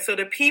going. So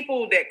the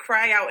people that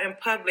cry out in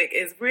public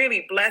is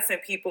really blessing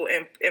people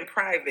in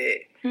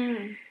private.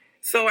 Mm-hmm.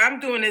 So I'm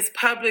doing this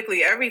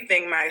publicly,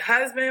 everything, my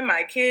husband,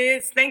 my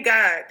kids, thank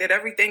God that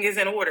everything is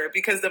in order,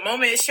 because the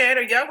moment it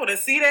shattered, y'all will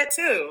see that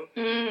too.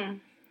 Mm-hmm.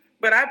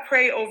 But I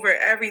pray over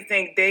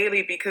everything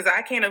daily because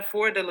I can't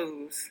afford to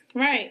lose.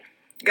 Right.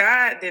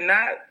 God did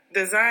not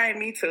design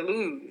me to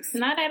lose.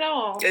 Not at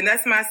all. And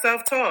that's my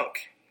self-talk.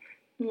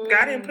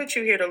 God didn't put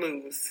you here to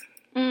lose.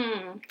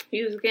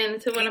 You was getting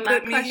into one of my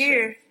questions. He put me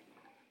here.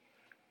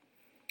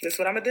 That's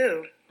what I'm going to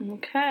do.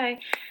 Okay.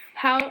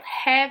 How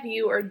have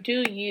you, or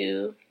do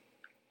you,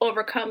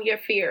 overcome your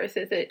fears?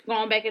 Is it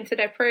going back into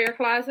that prayer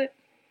closet?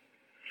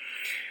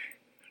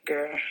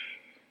 Girl.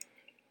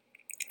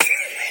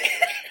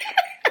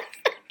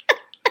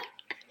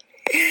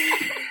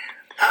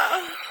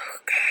 Oh,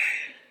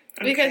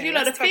 God. Because, okay,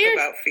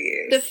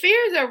 the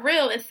fears are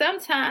real. And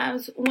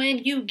sometimes when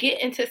you get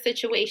into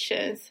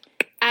situations,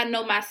 I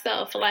know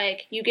myself,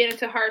 like, you get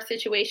into hard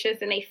situations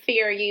and they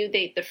fear you,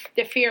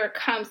 the fear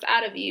comes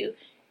out of you.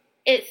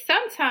 It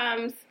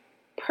sometimes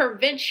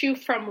prevents you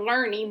from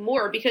learning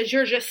more because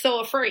you're just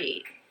so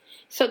afraid.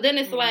 So then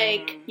it's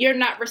like you're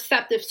not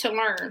receptive to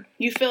learn.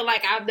 You feel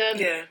like I've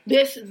done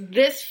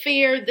this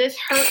fear, this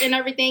hurt and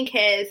everything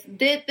has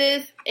did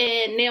this,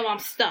 and now I'm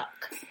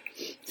stuck.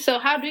 So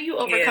how do you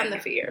overcome the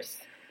fears?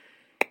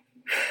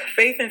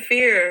 Faith and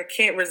fear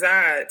can't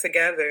reside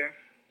together.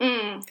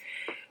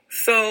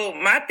 So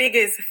my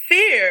biggest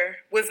fear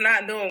was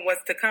not knowing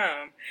what's to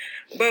come.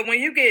 But when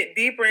you get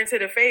deeper into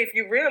the faith,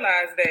 you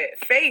realize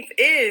that faith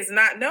is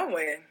not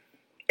knowing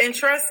and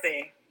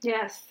trusting.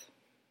 Yes.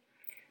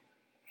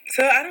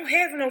 So I don't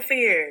have no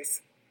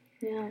fears.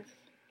 Yes.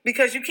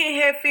 Because you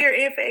can't have fear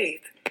and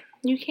faith.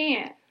 You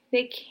can't.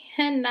 They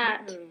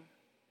cannot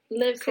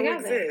live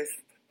together. Coexist.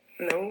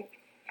 No.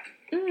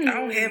 I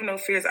don't have no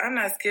fears. I'm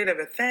not scared of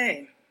a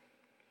thing.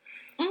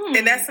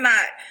 And that's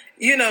not,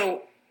 you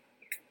know,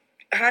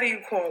 how do you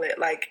call it?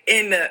 Like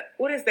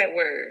what is that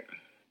word?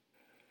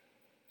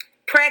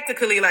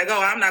 Practically, like,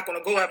 oh, I'm not going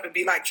to go up and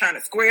be like trying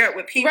to square up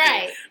with people.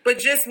 Right. But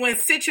just when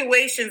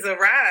situations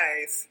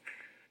arise,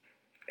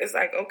 it's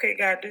like, okay,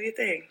 God, do your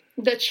thing.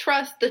 The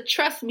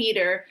trust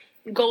meter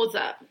goes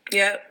up.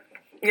 Yep.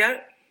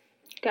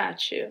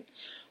 Got you.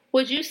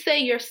 Would you say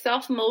you're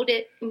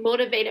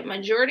self-motivated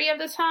majority of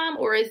the time,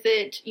 or is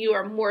it you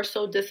are more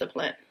so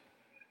disciplined?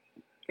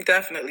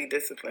 Definitely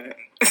disciplined.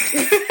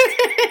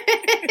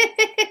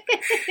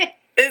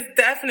 It's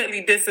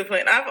definitely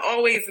disciplined. I've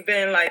always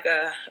been like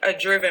a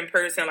driven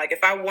person. Like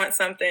if I want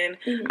something,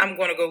 I'm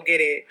going to go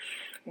get it.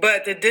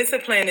 But the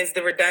discipline is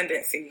the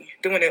redundancy,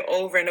 doing it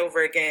over and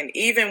over again.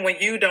 Even when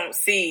you don't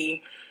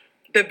see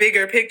the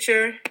bigger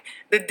picture,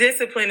 the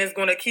discipline is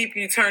going to keep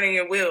you turning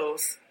your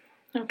wheels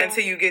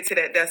until you get to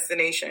that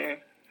destination.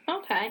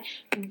 Okay.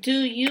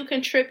 Do you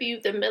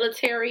contribute the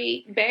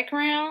military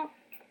background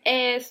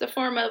as a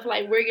form of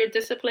like where your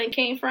discipline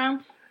came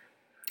from?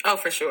 Oh,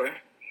 for sure.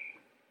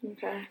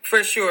 Okay.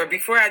 For sure.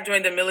 Before I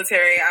joined the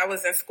military, I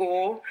was in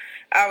school.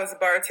 I was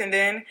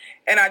bartending.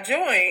 And I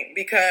joined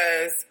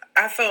because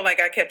I felt like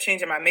I kept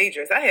changing my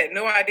majors. I had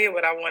no idea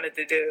what I wanted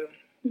to do.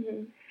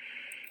 Mm-hmm.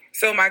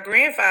 So my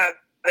grandfather,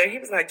 he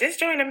was like, just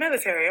join the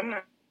military. I'm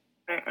like,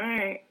 all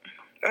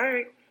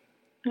right.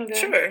 Okay.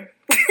 Sure.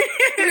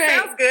 It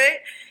sounds good.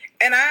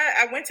 And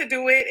I went to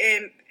do it,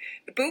 and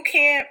boot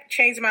camp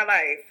changed my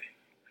life.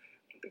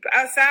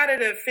 Outside of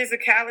the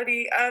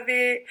physicality of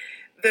it,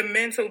 the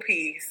mental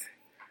piece.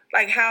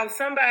 Like how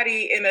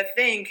somebody in a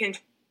thing can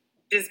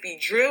just be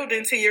drilled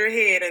into your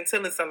head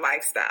until it's a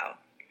lifestyle.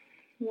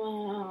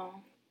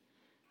 Wow.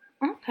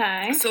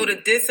 Okay. So the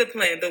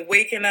discipline, the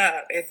waking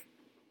up at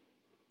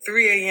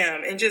 3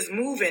 a.m. and just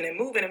moving and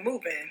moving and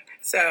moving.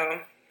 So.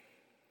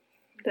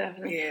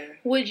 Definitely. Yeah.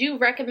 Would you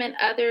recommend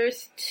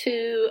others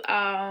to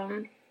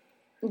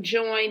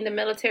join the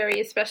military,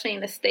 especially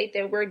in the state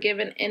that we're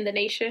given in the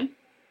nation?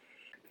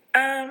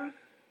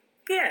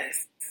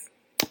 Yes.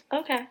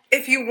 Okay.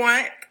 If you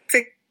want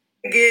to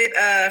get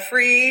a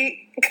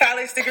free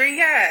college degree,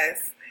 yes.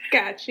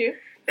 Got you.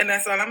 And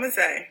that's all I'm going to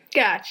say.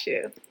 Got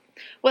you.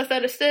 What's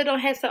understood don't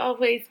have to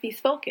always be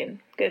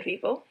spoken, good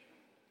people.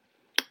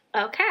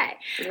 Okay.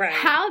 Right.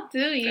 How do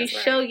you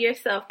show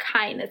yourself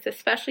kindness,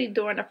 especially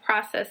during the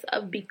process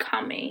of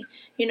becoming?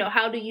 You know,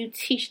 how do you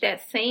teach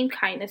that same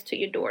kindness to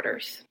your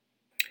daughters?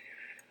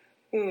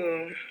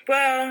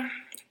 Well,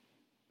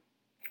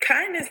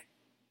 kindness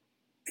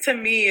to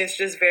me is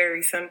just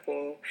very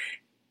simple.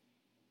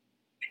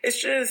 It's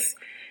just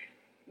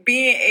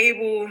being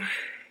able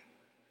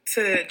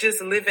to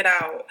just live it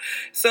out.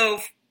 So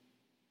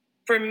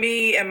for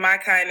me and my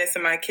kindness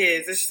and my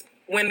kids, it's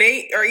when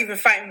they are even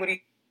fighting with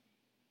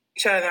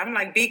each other, I'm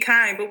like, be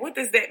kind, but what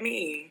does that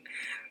mean?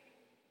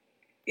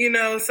 You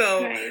know,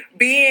 so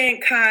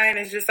being kind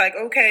is just like,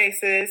 okay,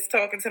 sis,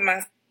 talking to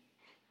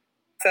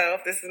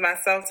myself, this is my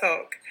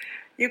self-talk.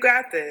 You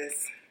got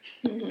this.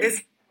 Mm-hmm.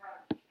 It's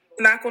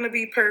not going to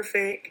be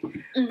perfect,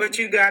 but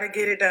you got to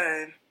get it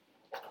done.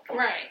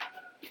 Right.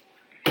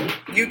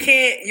 You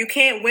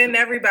can't win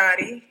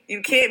everybody.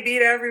 You can't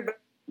beat everybody.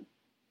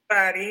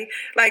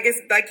 Like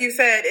it's like you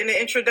said in the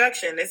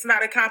introduction, it's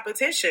not a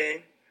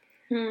competition.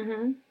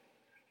 Mm-hmm.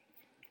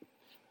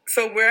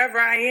 So wherever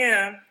I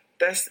am,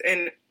 that's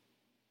and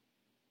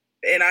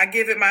I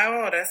give it my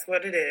all. That's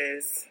what it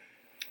is.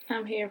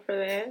 I'm here for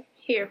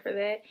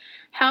that.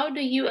 How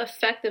do you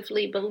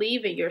effectively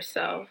believe in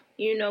yourself?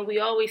 You know, we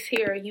always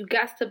hear you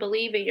got to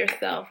believe in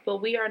yourself,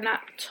 but we are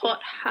not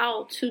taught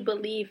how to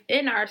believe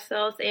in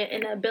ourselves and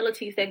in the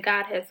abilities that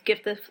God has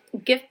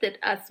gifted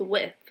us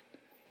with.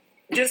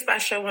 Just by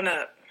showing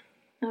up.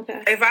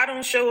 Okay. If I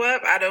don't show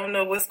up, I don't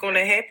know what's going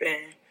to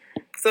happen.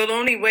 So the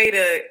only way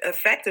to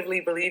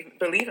effectively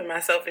believe in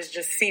myself is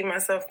just see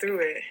myself through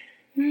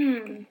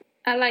it.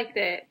 I like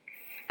that.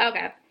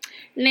 Okay.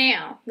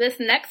 Now, this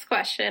next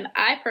question,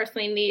 I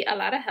personally need a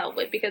lot of help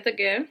with because,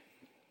 again,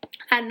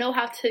 I know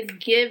how to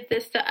give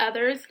this to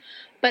others,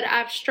 but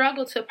I've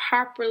struggled to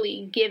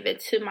properly give it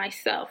to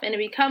myself, and it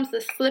becomes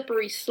a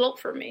slippery slope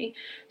for me.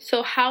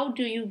 So how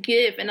do you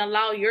give and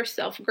allow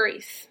yourself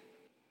grace?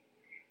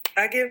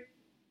 I give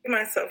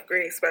myself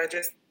grace by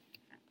just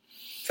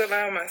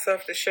allowing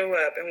myself to show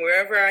up, and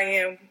wherever I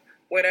am,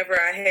 whatever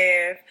I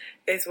have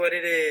is what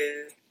it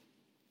is.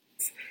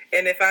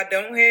 And if I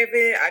don't have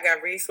it, I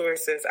got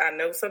resources. I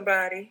know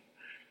somebody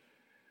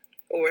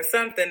or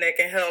something that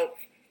can help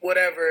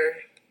whatever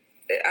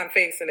I'm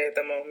facing at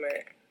the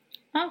moment.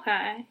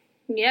 Okay.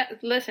 Yeah,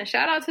 listen,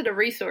 shout out to the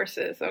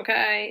resources,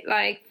 okay?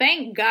 Like,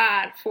 thank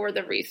God for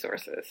the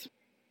resources.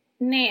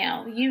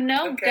 Now, you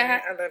know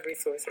God... I love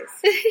resources.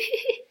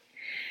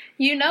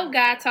 You know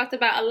God talked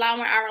about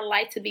allowing our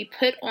light to be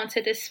put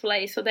onto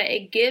display so that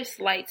it gives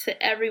light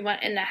to everyone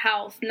in the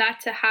house, not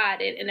to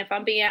hide it. And if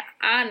I'm being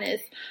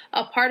honest,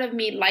 a part of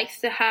me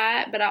likes to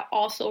hide, but I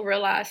also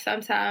realize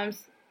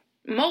sometimes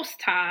most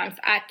times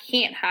I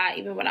can't hide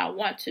even when I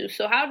want to.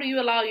 So how do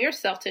you allow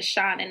yourself to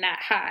shine and not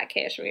hide,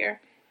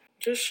 Cashmere?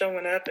 Just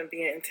showing up and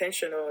being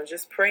intentional and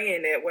just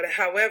praying that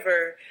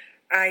however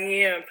I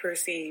am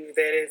perceived,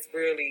 that it's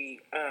really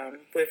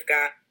with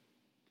God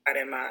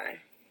in mind.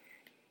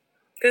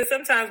 Because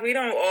sometimes we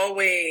don't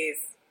always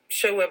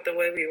show up the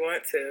way we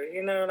want to.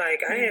 You know,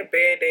 like I have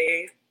bad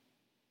days.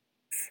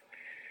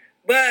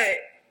 But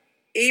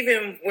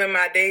even when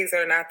my days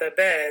are not the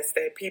best,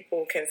 that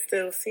people can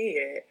still see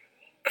it.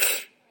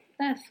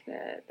 That's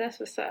good. That's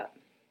what's up.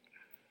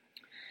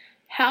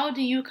 How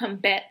do you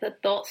combat the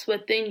thoughts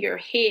within your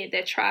head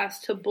that tries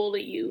to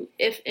bully you,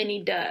 if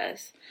any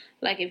does?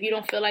 Like if you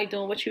don't feel like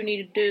doing what you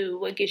need to do,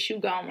 what gets you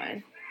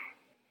going?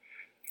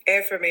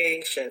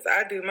 Affirmations.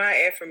 I do my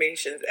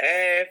affirmations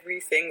every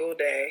single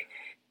day.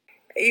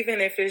 Even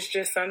if it's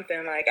just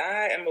something like,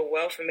 I am a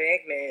wealth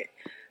magnet.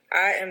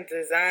 I am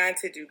designed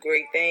to do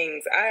great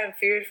things. I am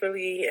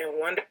fearfully and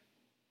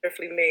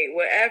wonderfully made.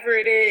 Whatever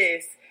it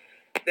is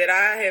that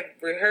I have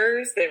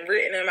rehearsed and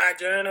written in my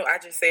journal, I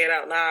just say it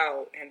out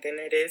loud, and then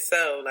it is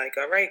so. Like,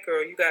 all right,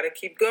 girl, you got to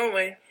keep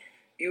going.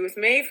 You was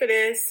made for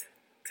this.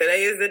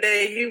 Today is the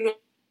day you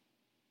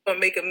going to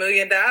make $1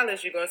 million.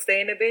 You're going to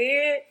stay in the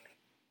bed.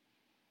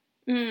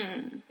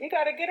 You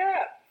got to get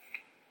up.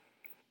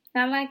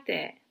 I like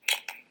that.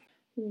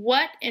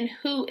 What and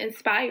who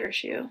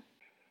inspires you?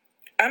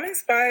 I'm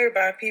inspired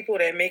by people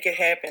that make it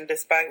happen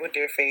despite what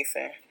they're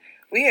facing.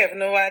 We have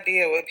no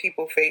idea what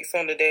people face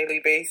on a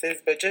daily basis,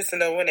 but just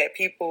knowing that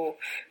people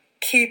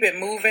keep it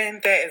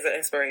moving, that is an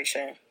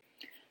inspiration.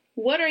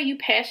 What are you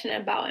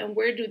passionate about and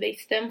where do they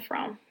stem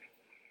from?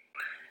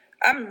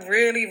 I'm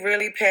really,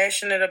 really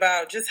passionate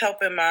about just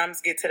helping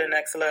moms get to the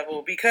next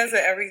level. Because of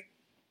everything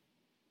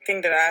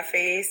that I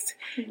faced,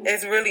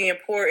 it's really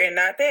important,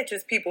 not that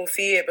just people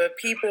see it, but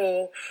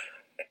people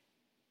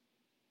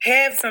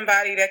have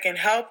somebody that can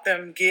help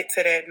them get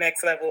to that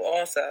next level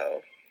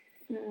also.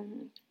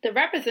 The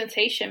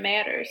representation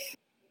matters.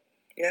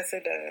 Yes,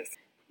 it does.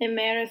 It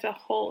matters a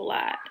whole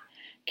lot.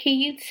 Can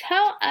you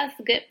tell us,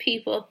 good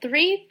people,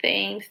 3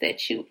 things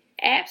that you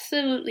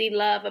absolutely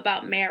love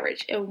about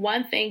marriage and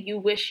 1 thing you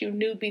wish you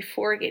knew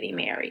before getting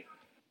married?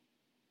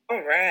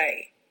 All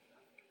right.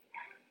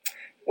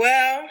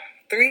 Well,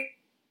 3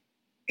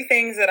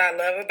 things that I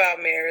love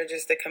about marriage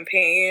is the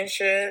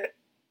companionship,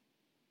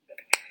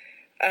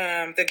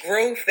 the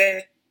growth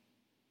that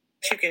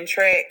you can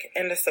track,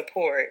 and the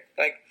support,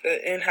 like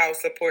the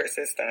in-house support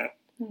system.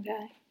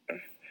 Okay.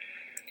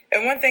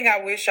 And one thing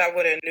I wish I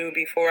would have knew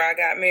before I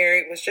got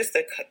married was just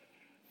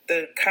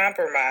the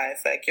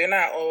compromise. Like, you're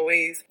not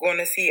always going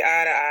to see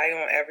eye to eye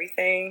on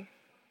everything,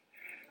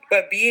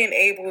 but being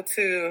able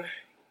to,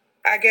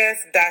 I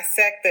guess,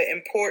 dissect the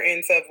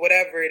importance of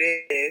whatever it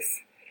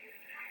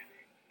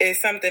is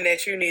something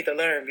that you need to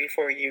learn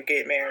before you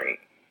get married.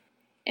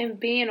 And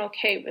being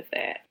okay with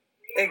that.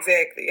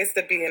 Exactly. It's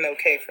the being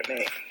okay for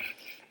me.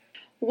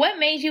 What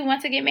made you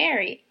want to get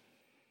married?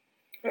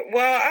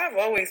 Well, I've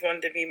always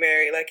wanted to be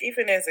married. Like,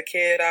 even as a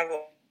kid, I've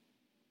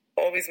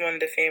always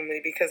wanted a family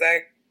because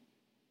I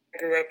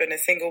grew up in a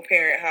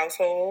single-parent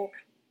household.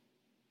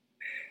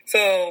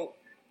 So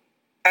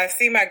I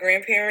see my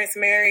grandparents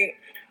married,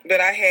 but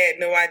I had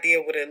no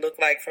idea what it looked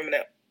like from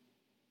an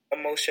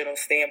emotional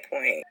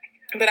standpoint.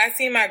 But I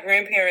see my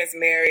grandparents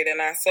married,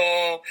 and I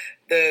saw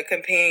the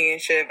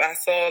companionship. I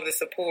saw the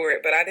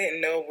support, but I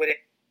didn't know what it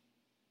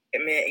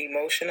meant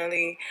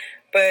emotionally.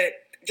 But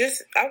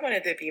just, I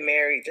wanted to be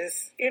married,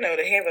 just, to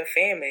have a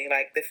family,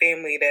 like the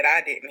family that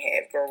I didn't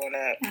have growing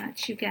up.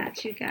 Got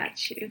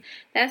you.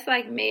 That's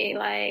like me.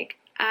 Like,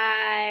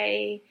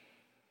 I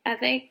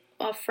think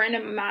a friend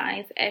of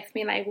mine asked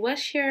me, like,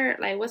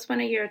 what's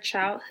one of your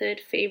childhood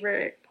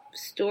favorite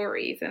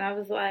stories? And I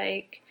was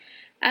like,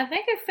 I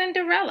think it's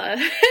Cinderella,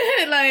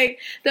 like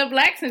the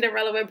Black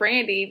Cinderella with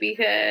Brandy,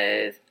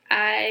 because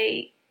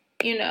I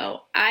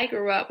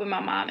grew up with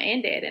my mom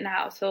and dad in the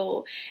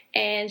household,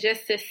 and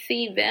just to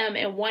see them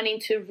and wanting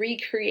to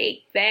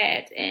recreate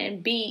that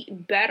and be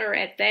better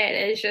at that,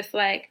 it's just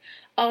like,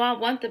 oh, I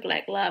want the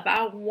Black love.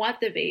 I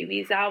want the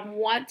babies. I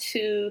want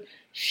to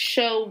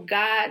show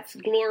God's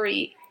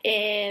glory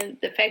and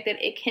the fact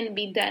that it can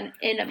be done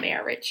in a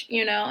marriage,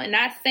 and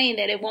not saying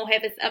that it won't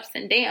have its ups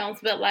and downs,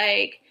 but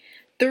like,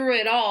 through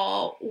it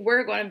all,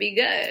 we're going to be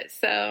good.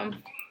 So,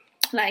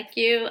 like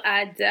you,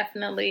 I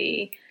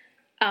definitely,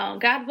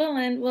 God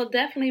willing, will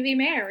definitely be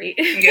married.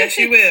 Yes,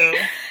 you will.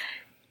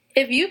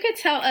 If you could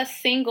tell us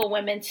single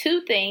women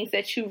 2 things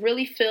that you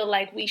really feel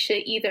like we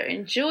should either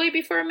enjoy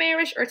before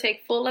marriage or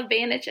take full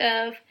advantage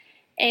of,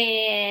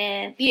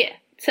 and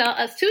tell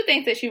us 2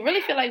 things that you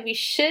really feel like we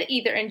should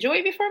either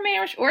enjoy before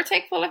marriage or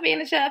take full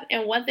advantage of,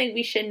 and 1 thing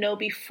we should know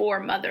before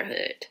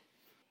motherhood.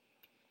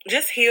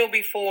 Just heal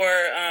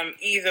before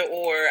either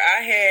or.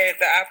 I had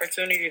the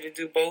opportunity to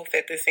do both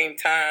at the same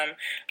time,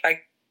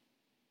 like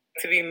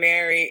to be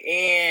married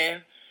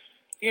and,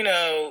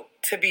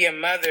 to be a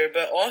mother,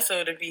 but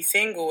also to be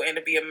single and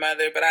to be a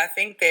mother. But I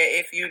think that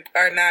if you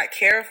are not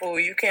careful,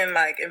 you can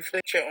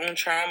inflict your own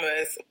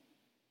traumas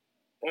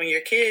on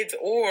your kids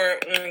or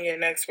on your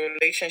next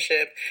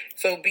relationship.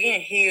 So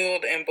being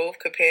healed in both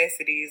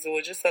capacities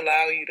will just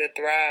allow you to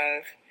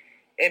thrive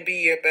and be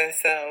your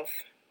best self.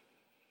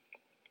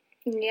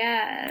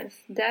 Yes,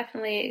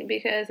 definitely.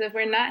 Because if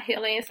we're not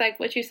healing, it's like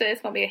what you said,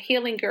 it's going to be a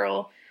healing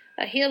girl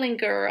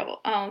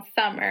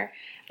summer.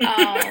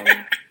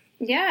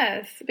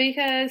 Yes,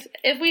 because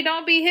if we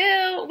don't be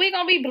healed, we're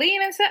going to be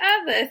bleeding into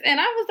others. And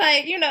I was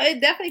like,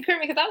 it definitely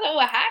creeped me because I was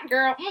like, hot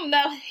girl,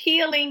 no,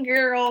 healing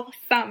girl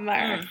summer.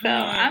 Mm-hmm. So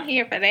I'm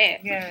here for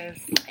that.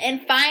 Yes.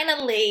 And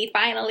finally,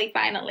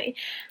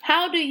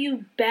 how do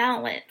you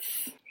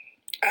balance?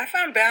 I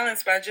find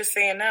balance by just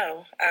saying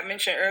no. I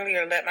mentioned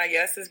earlier, let my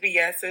yeses be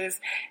yeses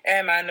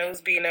and my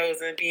nos be nos,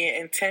 and being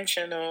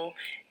intentional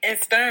and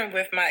stern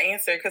with my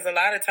answer. Because a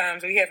lot of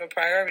times we have a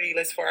priority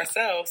list for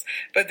ourselves,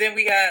 but then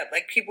we got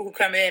like people who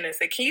come in and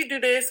say, can you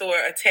do this? Or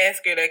a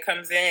tasker that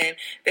comes in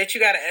that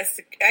you got to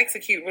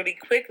execute really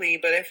quickly.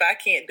 But if I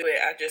can't do it,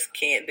 I just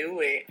can't do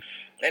it.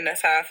 And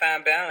that's how I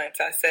find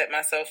balance. I set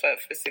myself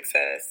up for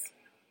success.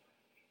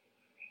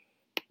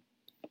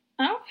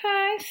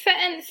 Okay,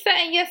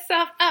 setting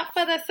yourself up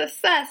for the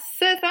success.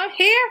 Sis, I'm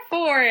here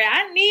for it.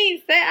 I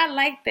need that. I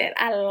like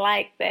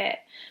that.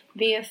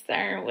 Being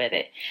stern with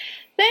it.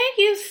 Thank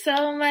you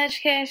so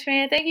much,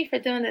 Cashmere. Thank you for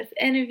doing this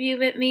interview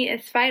with me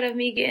in spite of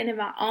me getting in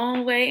my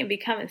own way and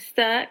becoming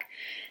stuck.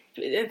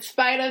 In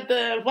spite of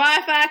the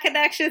Wi-Fi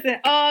connections and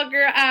all,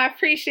 girl, I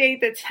appreciate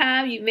the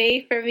time you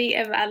made for me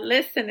and my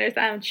listeners.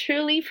 I'm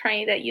truly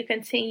praying that you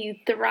continue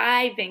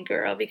thriving,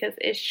 girl, because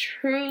it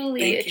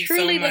truly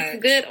looks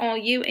good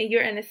on you, and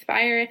you're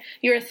inspiring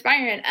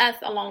us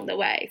along the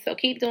way. So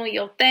keep doing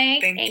your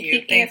thing and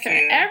keep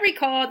answering every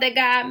call that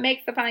God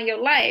makes upon your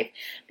life,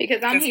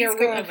 because I'm here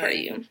rooting for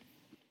you.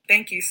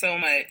 Thank you so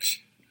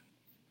much.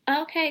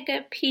 Okay,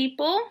 good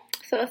people.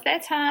 So it's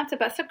that time to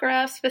bust a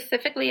grub,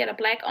 specifically at a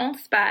Black-owned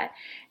spot.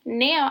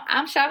 Now,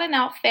 I'm shouting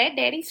out Fat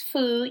Daddy's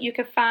Food. You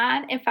can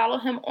find and follow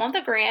him on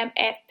the gram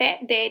at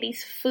Fat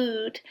Daddy's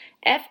Food,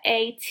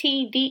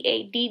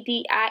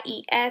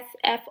 FATDADDIES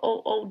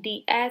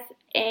FOODS,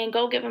 and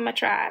go give him a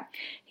try.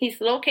 He's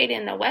located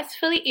in the West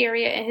Philly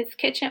area, and his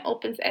kitchen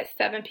opens at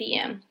 7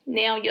 p.m.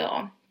 Now,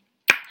 y'all,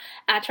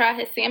 I tried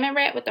his salmon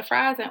wrap with the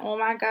fries, and oh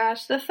my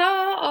gosh, the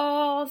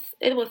sauce.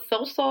 It was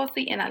so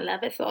saucy, and I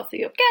love it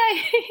saucy,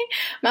 okay?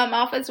 My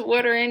mouth is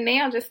watering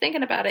now just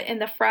thinking about it, and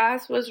the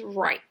fries was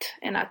right.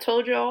 And I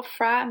told y'all,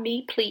 fry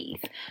me, please.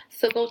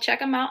 So go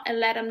check him out and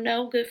let him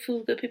know Good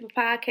Food, Good People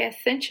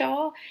Podcast sent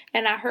y'all.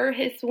 And I heard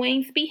his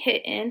wings be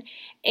hitting,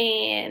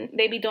 and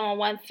they be doing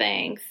one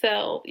thing.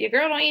 So your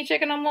girl don't eat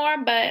chicken no more,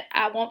 but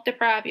I won't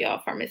deprive y'all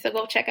from it. So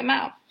go check him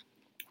out.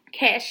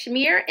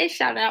 Cashmere is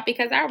shouting out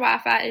because our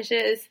Wi-Fi is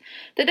just,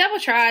 the devil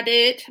tried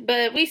it,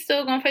 but we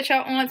still gonna put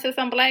y'all on to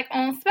some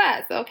Black-owned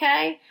spots,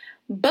 okay?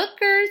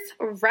 Booker's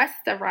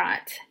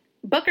Restaurant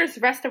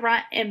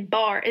and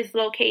Bar is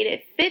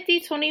located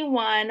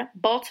 5021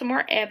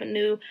 Baltimore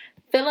Avenue,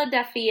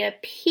 Philadelphia,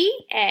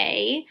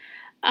 PA.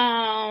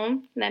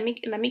 Let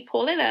me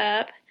pull it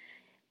up.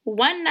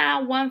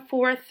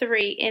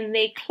 19143, and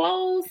they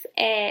close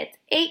at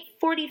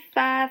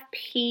 8:45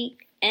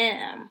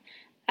 p.m.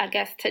 I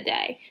guess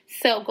today.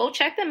 So go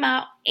check them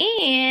out.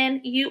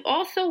 And you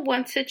also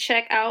want to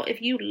check out,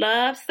 if you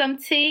love some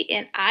tea,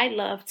 and I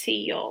love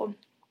tea, y'all,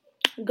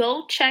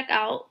 go check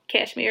out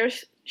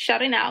Cashmere's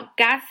shouting out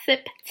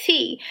Gossip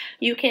Tea.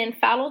 You can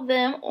follow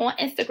them on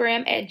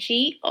Instagram at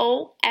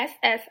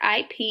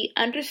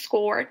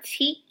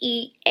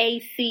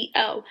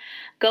GOSSIP_TEACO.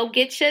 Go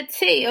get your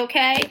tea,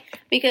 okay?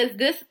 Because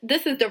this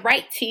is the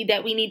right tea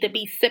that we need to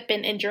be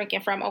sipping and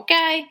drinking from,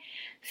 okay?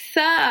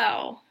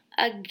 So,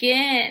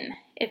 again,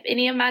 if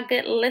any of my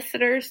good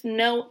listeners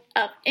know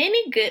of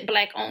any good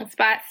Black-owned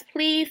spots,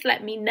 please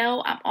let me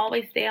know. I'm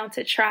always down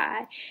to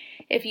try.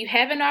 If you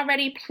haven't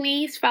already,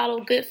 please follow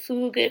Good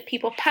Food, Good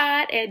People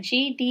Pod at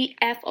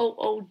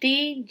GDFOOD,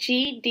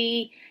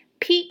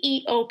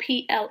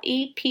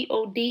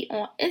 GDPEOPLEPOD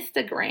on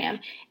Instagram.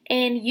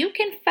 And you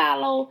can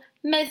follow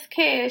Miss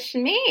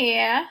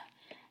Cashmere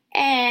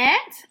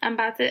at, I'm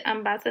about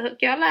to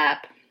hook y'all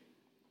up,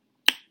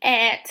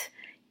 at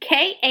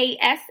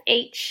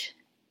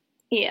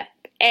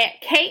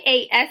at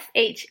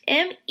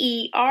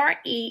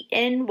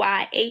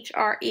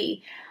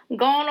KASHMERENYHRE.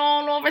 Going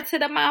on over to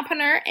the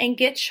mompreneur and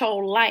get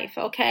your life,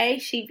 okay?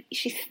 She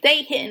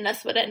stayed hitting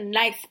us with a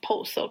nice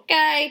post,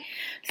 okay?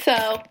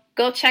 So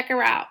go check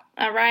her out,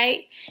 all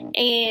right?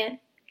 And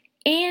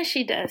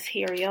she does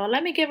hair, y'all.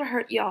 Let me give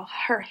her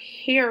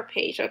hair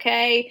page,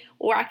 okay?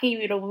 Or I can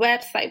give you the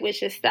website,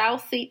 which is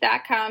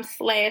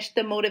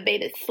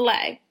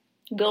styleseat.com/themotivatedslay.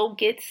 Go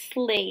get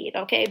slayed,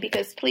 okay?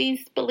 Because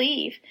please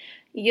believe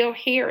your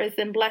hair is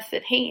in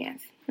blessed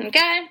hands,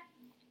 okay?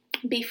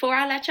 Before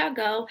I let y'all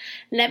go,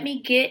 let me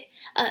get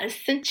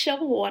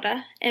essential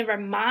water and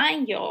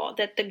remind y'all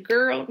that the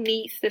girl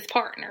needs this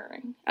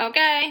partnering,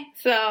 okay?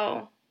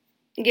 So,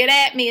 get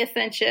at me,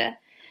 Essentia.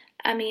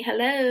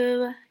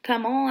 Hello.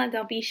 Come on,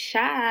 don't be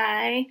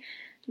shy.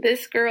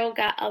 This girl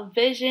got a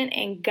vision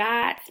and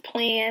God's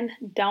plan.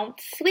 Don't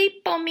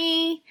sleep on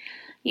me.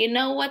 You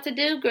know what to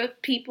do,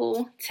 good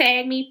people.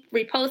 Tag me,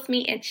 repost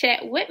me, and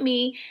chat with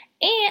me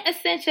and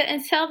Essentia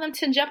and tell them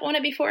to jump on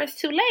it before it's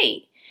too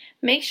late.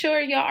 Make sure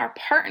y'all are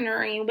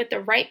partnering with the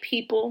right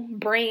people,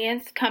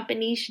 brands,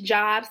 companies,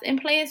 jobs, and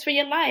plans for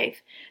your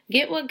life.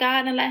 Get with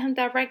God and let Him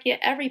direct your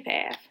every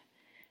path.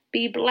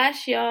 Be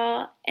blessed,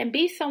 y'all, and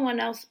be someone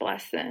else's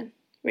blessing.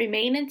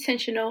 Remain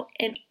intentional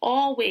and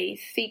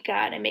always seek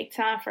God and make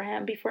time for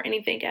Him before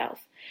anything else.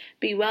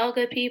 Be well,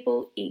 good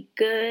people. Eat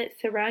good.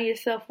 Surround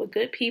yourself with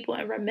good people.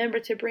 And remember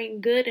to bring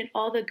good and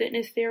all the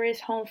goodness there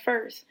is home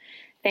first.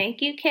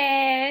 Thank you,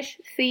 Cash.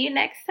 See you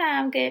next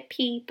time, good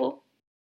people.